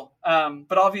beautiful.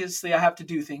 But obviously, I have to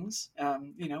do things.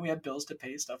 We have bills to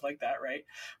pay, stuff like that, right?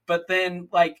 But then,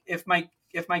 like, if my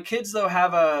kids though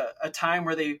have a time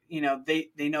where they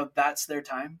know that's their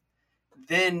time,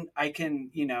 then I can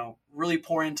really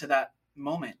pour into that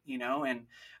moment, and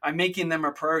I'm making them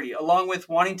a priority along with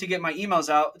wanting to get my emails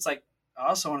out. It's like I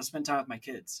also want to spend time with my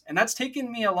kids, and that's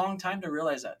taken me a long time to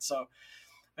realize that. So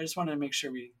I just wanted to make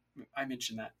sure I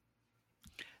mentioned that.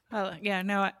 Oh, yeah,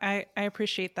 no, I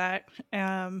appreciate that.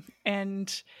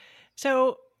 And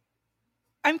so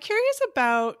I'm curious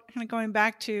about kind of going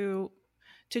back to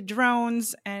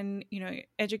drones and,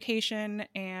 education,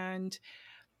 and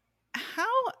how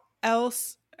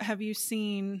else have you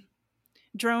seen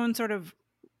drones sort of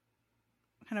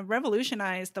kind of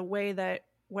revolutionize the way that,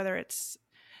 whether it's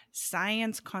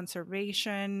science,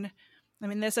 conservation, I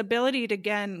mean, this ability to,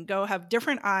 again, go have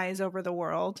different eyes over the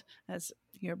world, as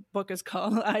your book is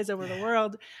called, Eyes Over the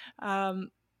World,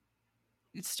 um,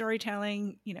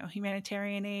 storytelling,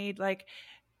 humanitarian aid. Like,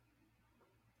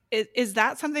 is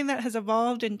that something that has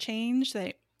evolved and changed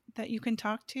that you can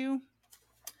talk to?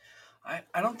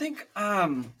 I don't think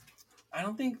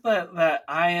that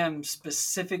I am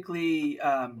specifically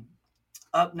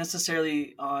up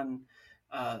necessarily on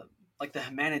uh, like the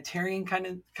humanitarian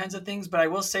kinds of things, but I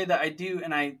will say that I do,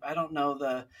 and I don't know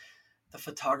the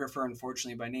photographer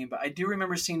unfortunately by name, but I do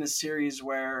remember seeing a series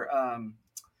where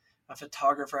a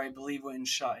photographer, I believe, went and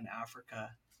shot in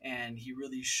Africa, and he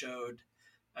really showed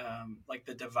like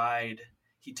the divide.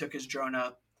 He took his drone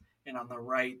up, and on the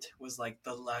right was like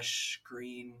the lush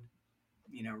green,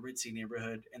 ritzy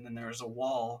neighborhood, and then there was a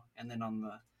wall, and then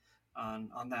on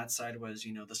that side was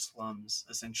the slums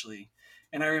essentially.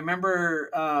 And I remember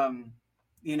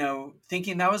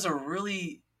thinking that was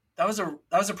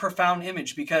a profound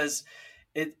image, because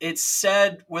it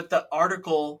said what the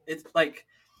article, it's like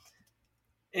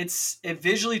it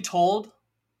visually told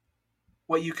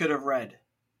what you could have read.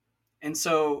 And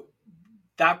so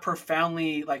that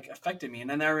profoundly like affected me. And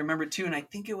then I remember too, and I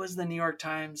think it was the New York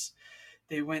Times,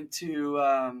 they went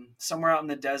to somewhere out in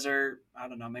the desert, I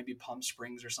don't know, maybe Palm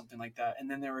Springs or something like that, and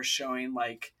then they were showing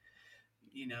like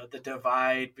the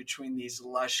divide between these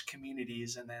lush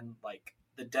communities and then like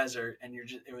the desert, and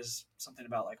it was something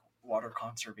about like water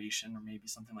conservation or maybe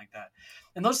something like that.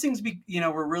 And those things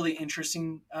were really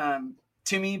interesting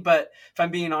to me. But if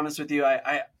I'm being honest with you,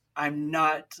 I'm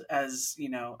not as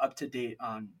up to date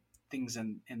on things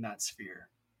in that sphere.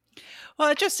 Well,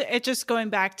 it just going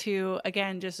back to,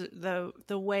 again, just the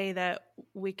way that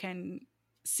we can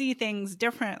see things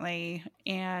differently,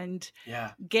 and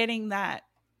Yeah. getting that,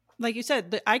 like you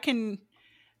said, I can,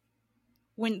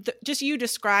 just you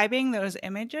describing those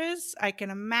images, I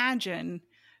can imagine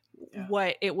Yeah.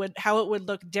 how it would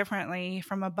look differently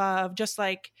from above, just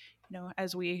like,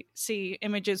 as we see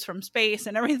images from space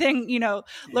and everything,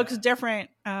 looks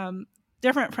different,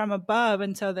 different from above.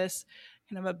 And so this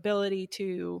kind of ability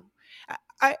to,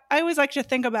 I always like to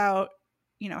think about,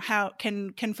 how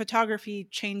can photography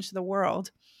change the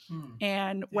world,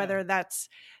 and whether that's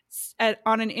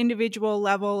on an individual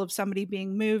level of somebody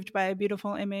being moved by a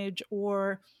beautiful image,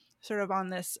 or sort of on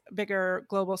this bigger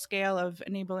global scale of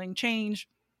enabling change,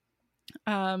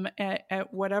 at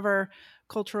whatever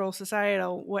cultural,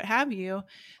 societal, what have you.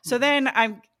 So then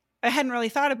I hadn't really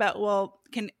thought about, well,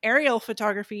 can aerial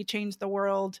photography change the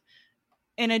world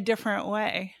in a different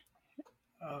way?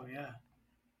 Oh yeah.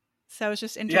 So it's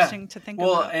just interesting to think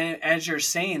well, about. and as you're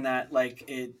saying that, like,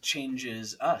 it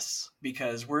changes us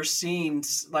because we're seeing,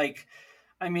 like,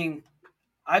 I mean,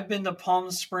 I've been to Palm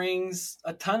Springs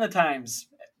a ton of times,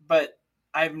 but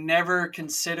I've never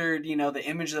considered, the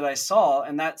image that I saw,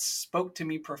 and that spoke to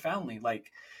me profoundly. Like,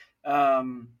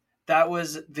 that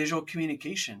was visual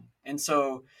communication. And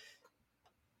so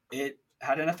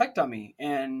had an effect on me.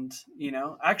 And,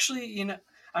 actually,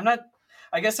 I'm not,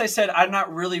 I guess I said I'm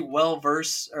not really well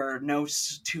versed or know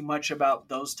too much about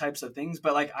those types of things,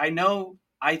 but like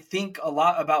I think a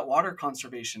lot about water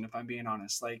conservation, if I'm being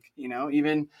honest. Like,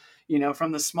 even,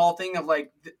 from the small thing of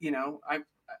like,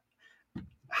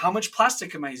 how much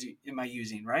plastic am I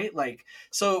using, right? Like,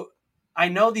 so I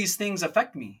know these things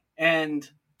affect me, and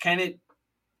can it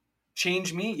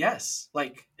change me? Yes.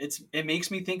 Like, it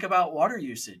makes me think about water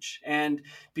usage. And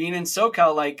being in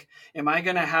SoCal, like, am I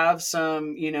going to have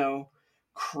some,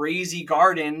 crazy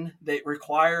garden that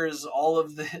requires all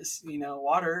of this,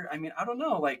 water? I mean, I don't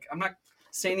know. Like, I'm not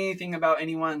saying anything about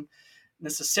anyone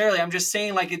necessarily. I'm just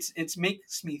saying, like, it's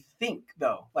makes me think,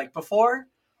 though. Like, before,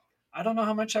 I don't know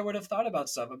how much I would have thought about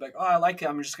stuff. I'm like, oh, I like it,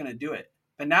 I'm just gonna do it.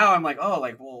 But now I'm like, oh,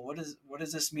 like, well, what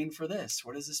does this mean for this?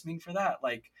 What does this mean for that?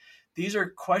 Like, these are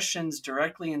questions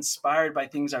directly inspired by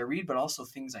things I read, but also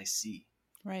things I see.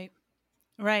 Right.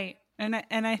 Right. And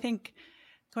I think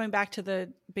going back to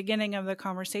the beginning of the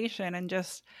conversation and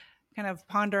just kind of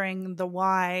pondering the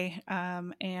why,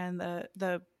 and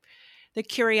the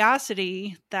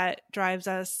curiosity that drives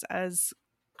us as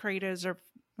creators or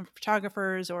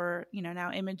photographers, or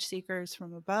now image seekers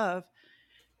from above.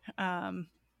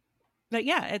 But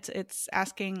yeah, it's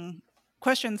asking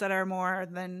questions that are more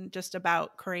than just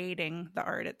about creating the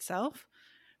art itself.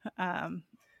 So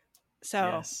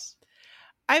Yes.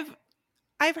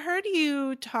 I've heard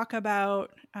you talk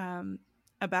about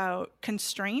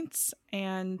constraints,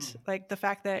 and like the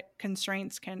fact that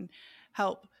constraints can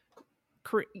help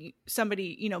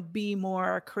somebody be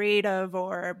more creative,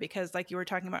 or because like you were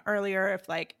talking about earlier, if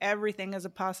like everything is a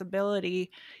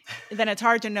possibility, then it's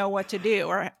hard to know what to do.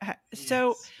 Or so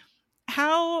Yes.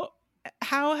 how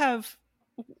have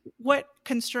what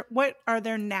are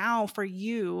there now for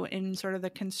you in sort of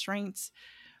the constraints,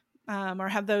 or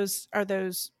are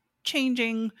those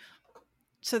changing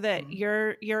so that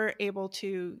Mm-hmm. you're able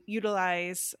to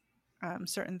utilize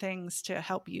certain things to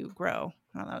help you grow?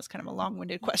 Well, that was kind of a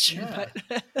long-winded question, Yeah.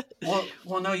 but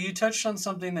Well, no, you touched on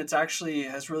something that's actually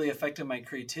has really affected my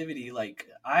creativity. Like,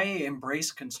 I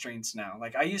embrace constraints now.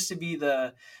 Like, I used to be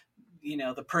the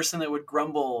person that would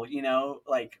grumble,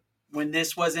 like when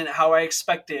this wasn't how I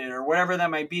expected or whatever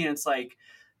that might be. And it's like,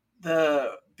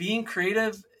 the being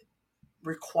creative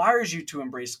requires you to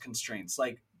embrace constraints.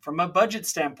 Like, from a budget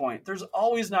standpoint, there's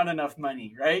always not enough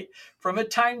money, right? From a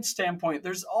time standpoint,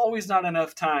 there's always not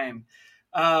enough time.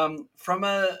 From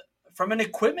an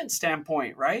equipment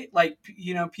standpoint, right? Like,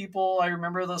 people, I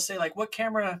remember they'll say like, what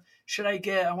camera should I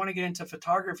get? I want to get into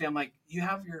photography. I'm like, you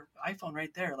have your iPhone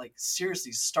right there. Like,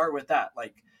 seriously, start with that.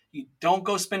 Like, you don't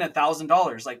go spend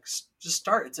 $1,000. Like, just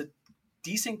start. It's a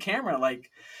decent camera. Like,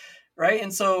 right.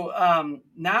 And so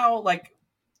now, like,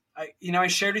 I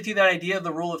shared with you that idea of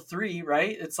the rule of three,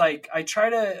 right? It's like, I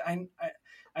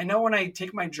know when I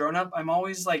take my drone up, I'm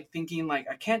always like thinking like,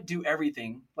 I can't do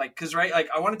everything. Like, cause right. Like,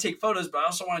 I want to take photos, but I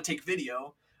also want to take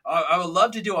video. I would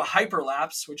love to do a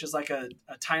hyperlapse, which is like a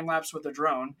time lapse with a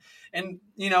drone, and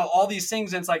all these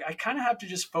things. And it's like, I kind of have to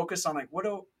just focus on like,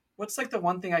 what's like the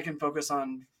one thing I can focus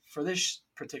on for this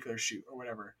particular shoot or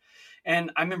whatever.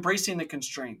 And I'm embracing the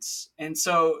constraints. And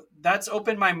so that's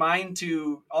opened my mind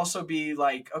to also be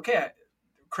like, okay,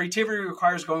 creativity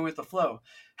requires going with the flow.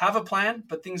 Have a plan,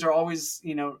 but things are always,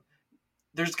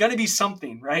 there's going to be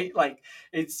something, right? Like,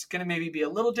 it's going to maybe be a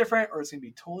little different, or it's going to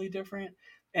be totally different.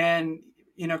 And,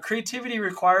 creativity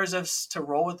requires us to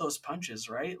roll with those punches,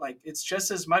 right? Like, it's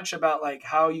just as much about like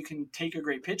how you can take a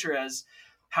great picture as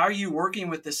how are you working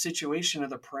with the situation or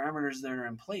the parameters that are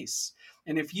in place.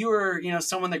 And if you are,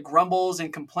 someone that grumbles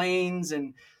and complains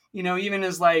and, even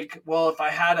is like, well, if I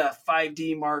had a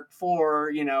 5D Mark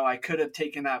IV, I could have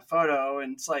taken that photo.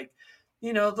 And it's like,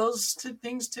 those two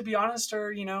things, to be honest,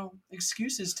 are,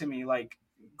 excuses to me. Like,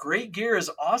 great gear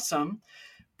is awesome,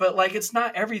 but like, it's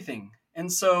not everything. And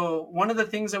so one of the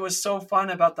things that was so fun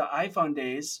about the iPhone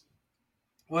days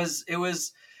was it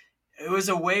was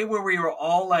a way where we were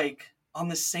all like on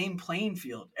the same playing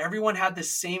field. Everyone had the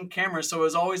same camera. So it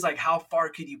was always like, how far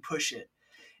could you push it?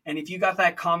 And if you got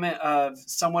that comment of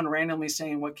someone randomly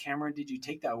saying, what camera did you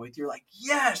take that with? You're like,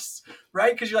 yes,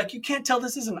 right? Because you're like, you can't tell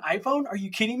this is an iPhone? Are you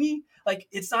kidding me? Like,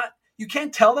 it's not, you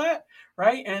can't tell that,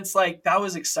 right? And it's like, that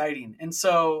was exciting. And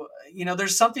so,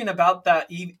 there's something about that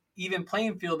even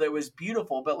playing field that was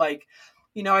beautiful. But like,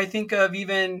 I think of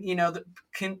even,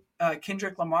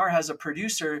 Kendrick Lamar has a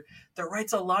producer that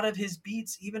writes a lot of his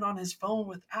beats even on his phone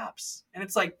with apps. And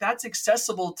it's like, that's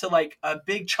accessible to like a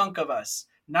big chunk of us.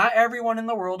 Not everyone in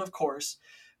the world, of course,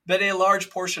 but a large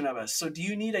portion of us. So do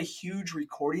you need a huge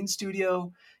recording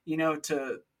studio,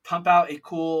 to pump out a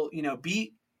cool,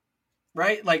 beat?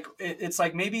 right? Like it's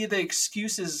like maybe the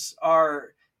excuses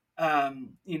are,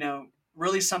 you know,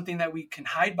 really something that we can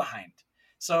hide behind.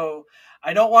 So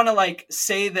I don't want to like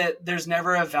say that there's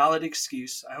never a valid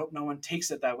excuse. I hope no one takes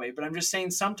it that way. But I'm just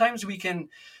saying sometimes we can,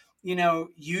 you know,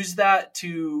 use that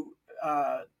to,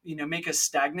 you know, make us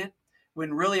stagnant.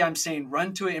 When really I'm saying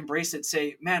run to it, embrace it.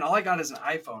 Say, man, all I got is an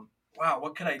iPhone. Wow,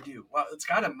 what could I do? Well, it's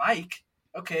got a mic.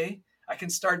 Okay, I can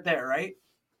start there, right?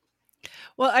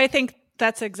 Well, I think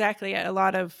that's exactly it. A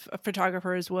lot of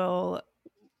photographers will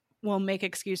make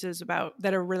excuses about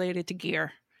that are related to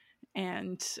gear.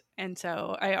 And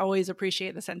so I always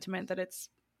appreciate the sentiment that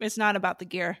it's not about the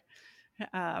gear.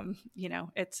 You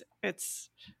know, it's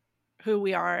who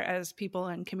we are as people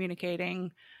and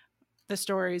communicating the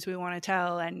stories we want to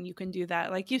tell, and you can do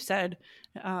that, like you said,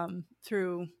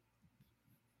 through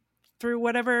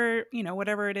whatever, you know,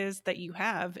 whatever it is that you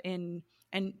have in,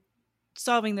 and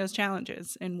solving those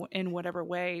challenges in whatever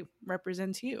way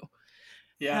represents you.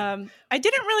 Yeah. I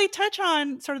didn't really touch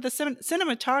on sort of the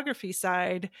cinematography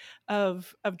side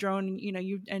of drone. You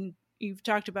know, you've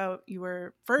talked about you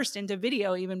were first into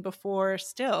video even before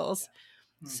stills.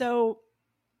 Yeah. So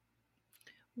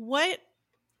what,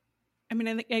 I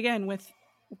mean, again, with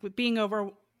being over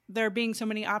there being so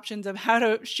many options of how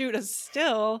to shoot a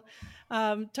still,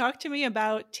 talk to me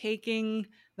about taking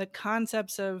the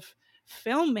concepts of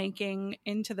filmmaking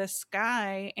into the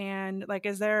sky. And like,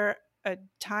 is there a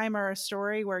time or a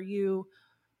story where you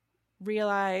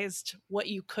realized what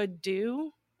you could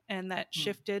do and that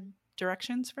shifted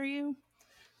directions for you?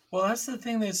 Well, that's the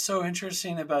thing that's so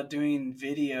interesting about doing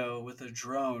video with a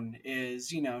drone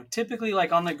is, you know, typically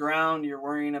like on the ground, you're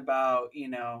worrying about, you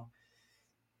know,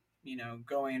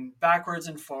 going backwards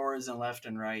and forwards and left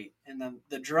and right. And then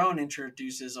the drone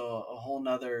introduces a whole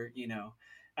nother, you know,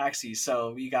 axis.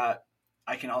 So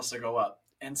I can also go up.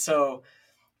 And so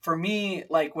for me,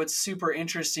 like what's super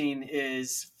interesting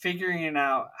is figuring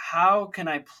out how can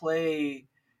I play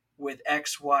with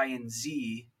X, Y, and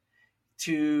Z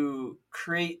to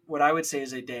create what I would say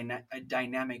is a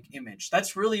dynamic image.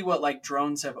 That's really what like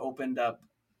drones have opened up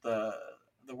the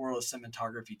the world of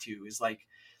cinematography to. Is like,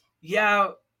 yeah,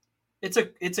 it's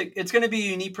going to be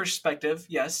a unique perspective,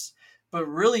 yes, but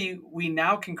really we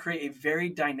now can create a very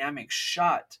dynamic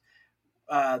shot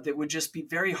that would just be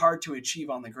very hard to achieve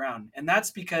on the ground. And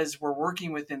that's because we're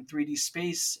working within 3D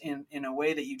space in a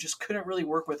way that you just couldn't really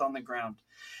work with on the ground.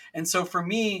 And so for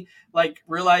me, like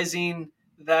realizing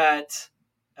that,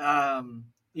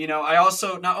 you know, I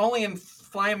also not only am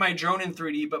flying my drone in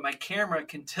 3D, but my camera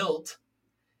can tilt.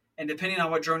 And depending on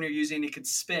what drone you're using, it could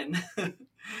spin.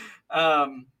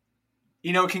 um,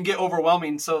 you know, it can get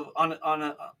overwhelming. So on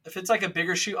a, if it's like a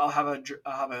bigger shoot, I'll have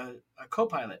a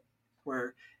co-pilot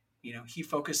where, you know, he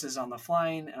focuses on the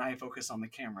flying and I focus on the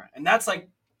camera. And that's like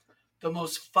the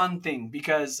most fun thing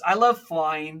because I love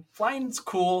flying. Flying's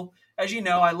cool. As you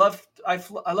know, I love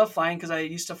flying because I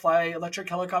used to fly electric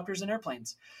helicopters and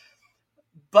airplanes.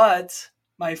 But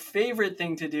my favorite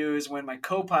thing to do is when my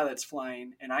co-pilot's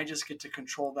flying and I just get to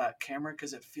control that camera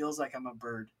because it feels like I'm a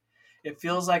bird. It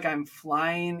feels like I'm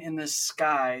flying in the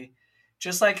sky,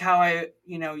 just like how I,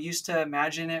 you know, used to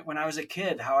imagine it when I was a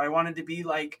kid, how I wanted to be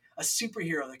like a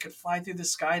superhero that could fly through the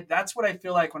sky. That's what I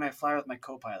feel like when I fly with my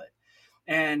co-pilot.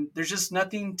 And there's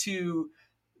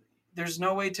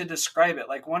no way to describe it.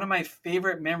 Like one of my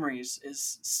favorite memories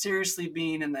is seriously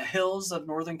being in the hills of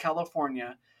Northern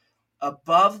California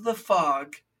above the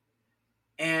fog,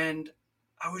 and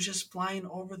I was just flying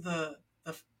over the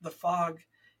fog,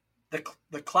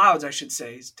 the clouds, I should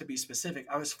say, to be specific.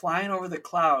 I was flying over the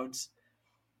clouds,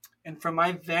 and from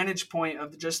my vantage point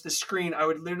of just the screen, I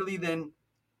would literally then,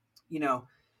 you know,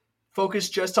 focus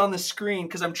just on the screen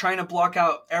because I'm trying to block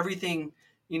out everything,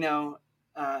 you know,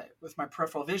 with my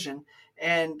peripheral vision,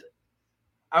 and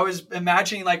I was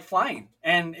imagining like flying,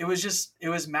 and it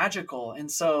was magical.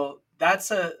 And so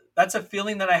that's a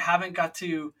feeling that I haven't got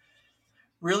to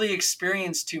really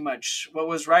experience too much. What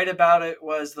was right about it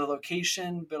was the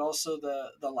location, but also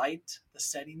the light, the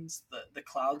settings, the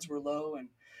clouds were low, and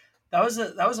that was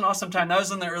an awesome time. That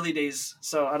was in the early days,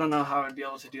 so I don't know how I'd be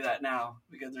able to do that now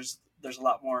because there's a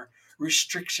lot more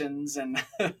restrictions and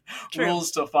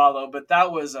rules to follow. But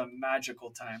that was a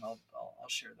magical time. I'll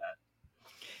share that.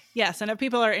 Yes, and if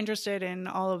people are interested in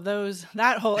all of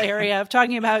that whole area of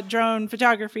talking about drone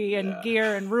photography and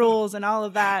gear and rules and all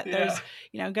of that, there's,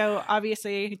 you know, go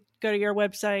to your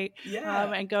website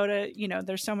and go to, you know,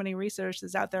 there's so many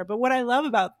resources out there. But what I love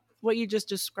about what you just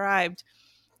described,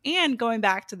 and going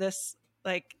back to this,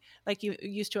 like you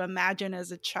used to imagine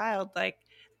as a child, like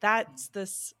that's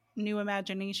this new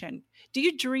imagination. Do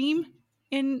you dream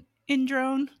in in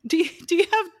drone? Do you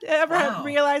have ever Wow.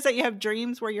 realize that you have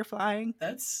dreams where you're flying?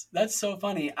 That's so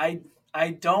funny. I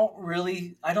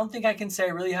don't think I can say I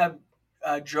really have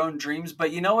drone dreams,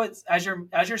 but you know what? As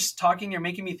you're talking, you're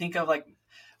making me think of like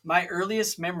my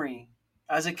earliest memory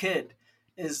as a kid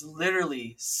is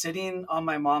literally sitting on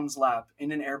my mom's lap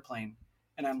in an airplane,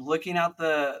 and I'm looking out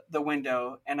the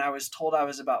window, and I was told I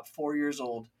was about 4 years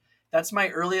old. That's my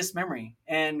earliest memory.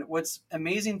 And what's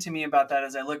amazing to me about that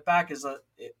as I look back is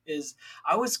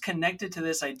I was connected to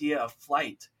this idea of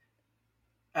flight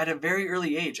at a very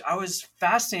early age. I was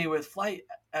fascinated with flight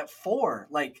at 4.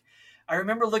 Like, I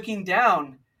remember looking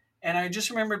down, and I just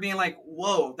remember being like,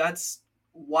 whoa, that's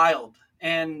wild.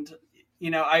 And, you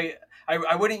know, I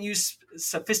wouldn't use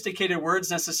sophisticated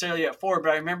words necessarily at 4,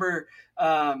 but I remember,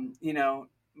 you know,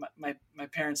 my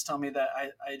parents tell me that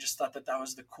I just thought that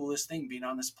was the coolest thing, being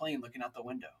on this plane looking out the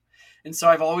window. And so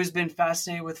I've always been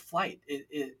fascinated with flight.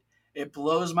 It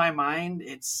blows my mind.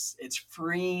 It's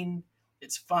freeing.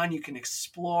 It's fun. You can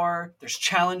explore. There's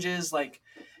challenges. Like,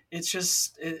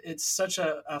 it's such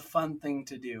a fun thing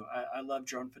to do. I love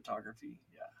drone photography.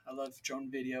 Yeah. I love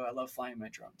drone video. I love flying my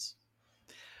drones.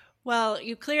 Well,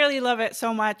 you clearly love it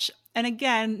so much. And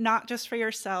again, not just for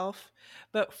yourself,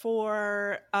 but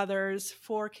for others,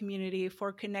 for community,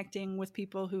 for connecting with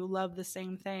people who love the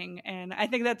same thing. And I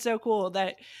think that's so cool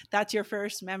that that's your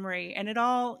first memory. And it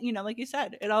all, you know, like you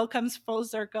said, it all comes full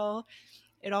circle.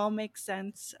 It all makes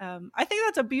sense. I think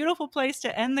that's a beautiful place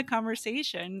to end the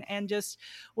conversation, and just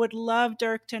would love,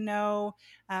 Dirk, to know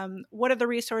what are the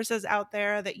resources out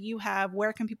there that you have?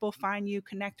 Where can people find you,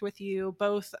 connect with you,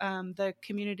 both the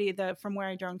community, the From Where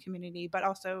I Drone community, but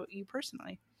also you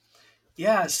personally?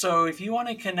 Yeah, so if you want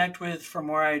to connect with From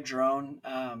Where I Drone,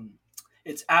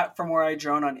 it's at From Where I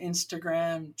Drone on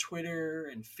Instagram, Twitter,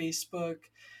 and Facebook.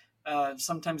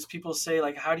 Sometimes people say,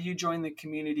 like, how do you join the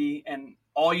community? And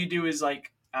all you do is like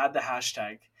add the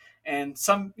hashtag. And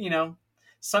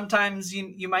sometimes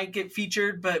you might get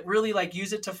featured, but really like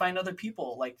use it to find other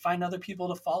people,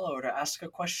 to follow or to ask a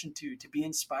question to be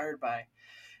inspired by.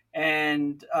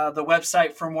 And the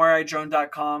website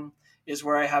fromwhereidrone.com is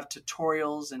where I have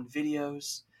tutorials and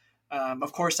videos.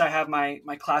 Of course, I have my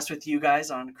class with you guys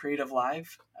on Creative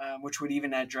Live, which would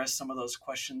even address some of those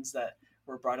questions that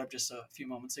were brought up just a few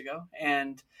moments ago.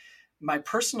 And my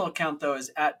personal account, though, is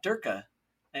at Dirka,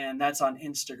 and that's on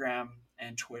Instagram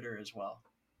and Twitter as well.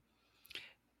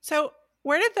 So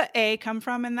where did the A come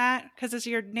from in that? Because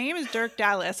your name is Dirk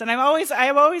Dallas, and I'm always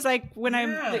like, when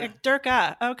I'm like,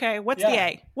 Dirka. Okay, what's the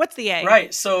A? What's the A?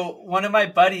 Right. So one of my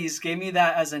buddies gave me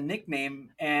that as a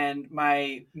nickname, and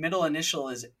my middle initial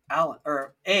is Alan,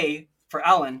 or A for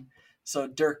Alan, so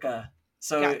Dirka.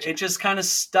 So It just kind of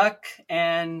stuck,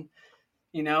 and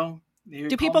you know.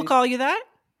 Do people call you that?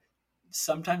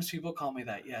 Sometimes people call me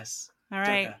that, yes. All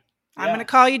right. Dirka. I'm going to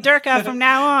call you Dirka from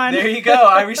now on. There you go.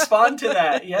 I respond to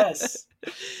that. Yes.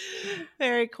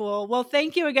 Very cool. Well,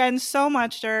 thank you again so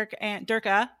much, Dirk and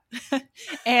Dirka.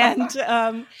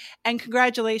 and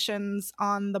congratulations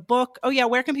on the book. Oh, yeah.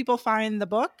 Where can people find the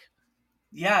book?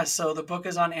 Yeah. So the book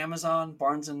is on Amazon,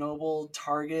 Barnes & Noble,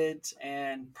 Target,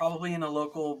 and probably in a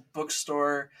local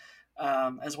bookstore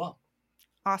as well.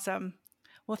 Awesome.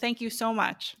 Well, thank you so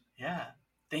much. Yeah.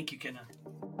 Thank you, Kenna.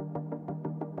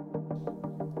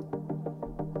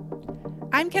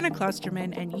 I'm Kenna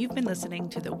Klosterman, and you've been listening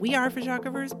to the We Are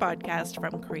Photographers podcast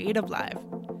from Creative Live.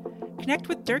 Connect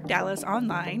with Dirk Dallas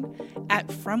online at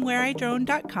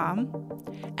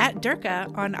fromwhereidrone.com, at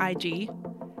Dirka on IG,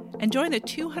 and join the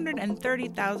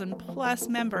 230,000 plus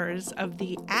members of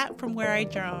the at From Where I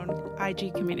Drone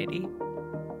IG community.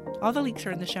 All the links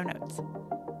are in the show notes.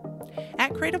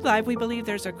 At Creative Live, we believe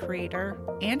there's a creator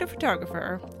and a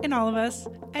photographer in all of us,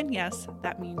 and yes,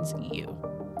 that means you.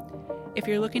 If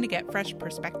you're looking to get fresh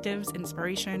perspectives,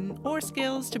 inspiration, or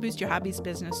skills to boost your hobbies,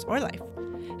 business, or life,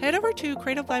 head over to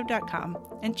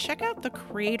creativelive.com and check out the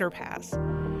Creator Pass.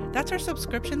 That's our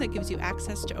subscription that gives you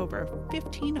access to over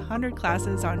 1,500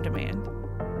 classes on demand.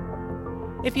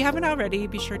 If you haven't already,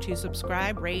 be sure to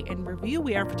subscribe, rate, and review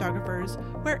We Are Photographers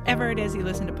wherever it is you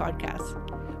listen to podcasts.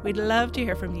 We'd love to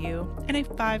hear from you, and a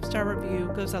 5-star review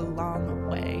goes a long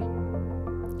way.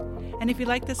 And if you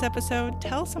like this episode,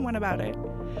 tell someone about it.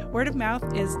 Word of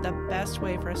mouth is the best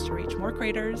way for us to reach more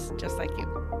creators just like you.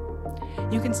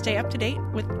 You can stay up to date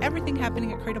with everything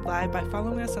happening at Creative Live by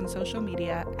following us on social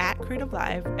media at Creative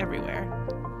Live everywhere.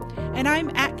 And I'm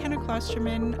at Kenna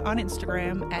Klosterman on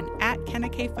Instagram and at Kenna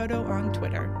K Photo on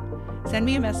Twitter. Send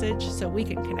me a message so we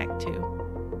can connect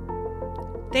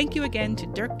too. Thank you again to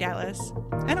Dirk Dallas,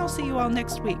 and I'll see you all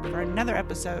next week for another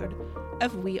episode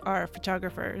of We Are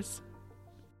Photographers.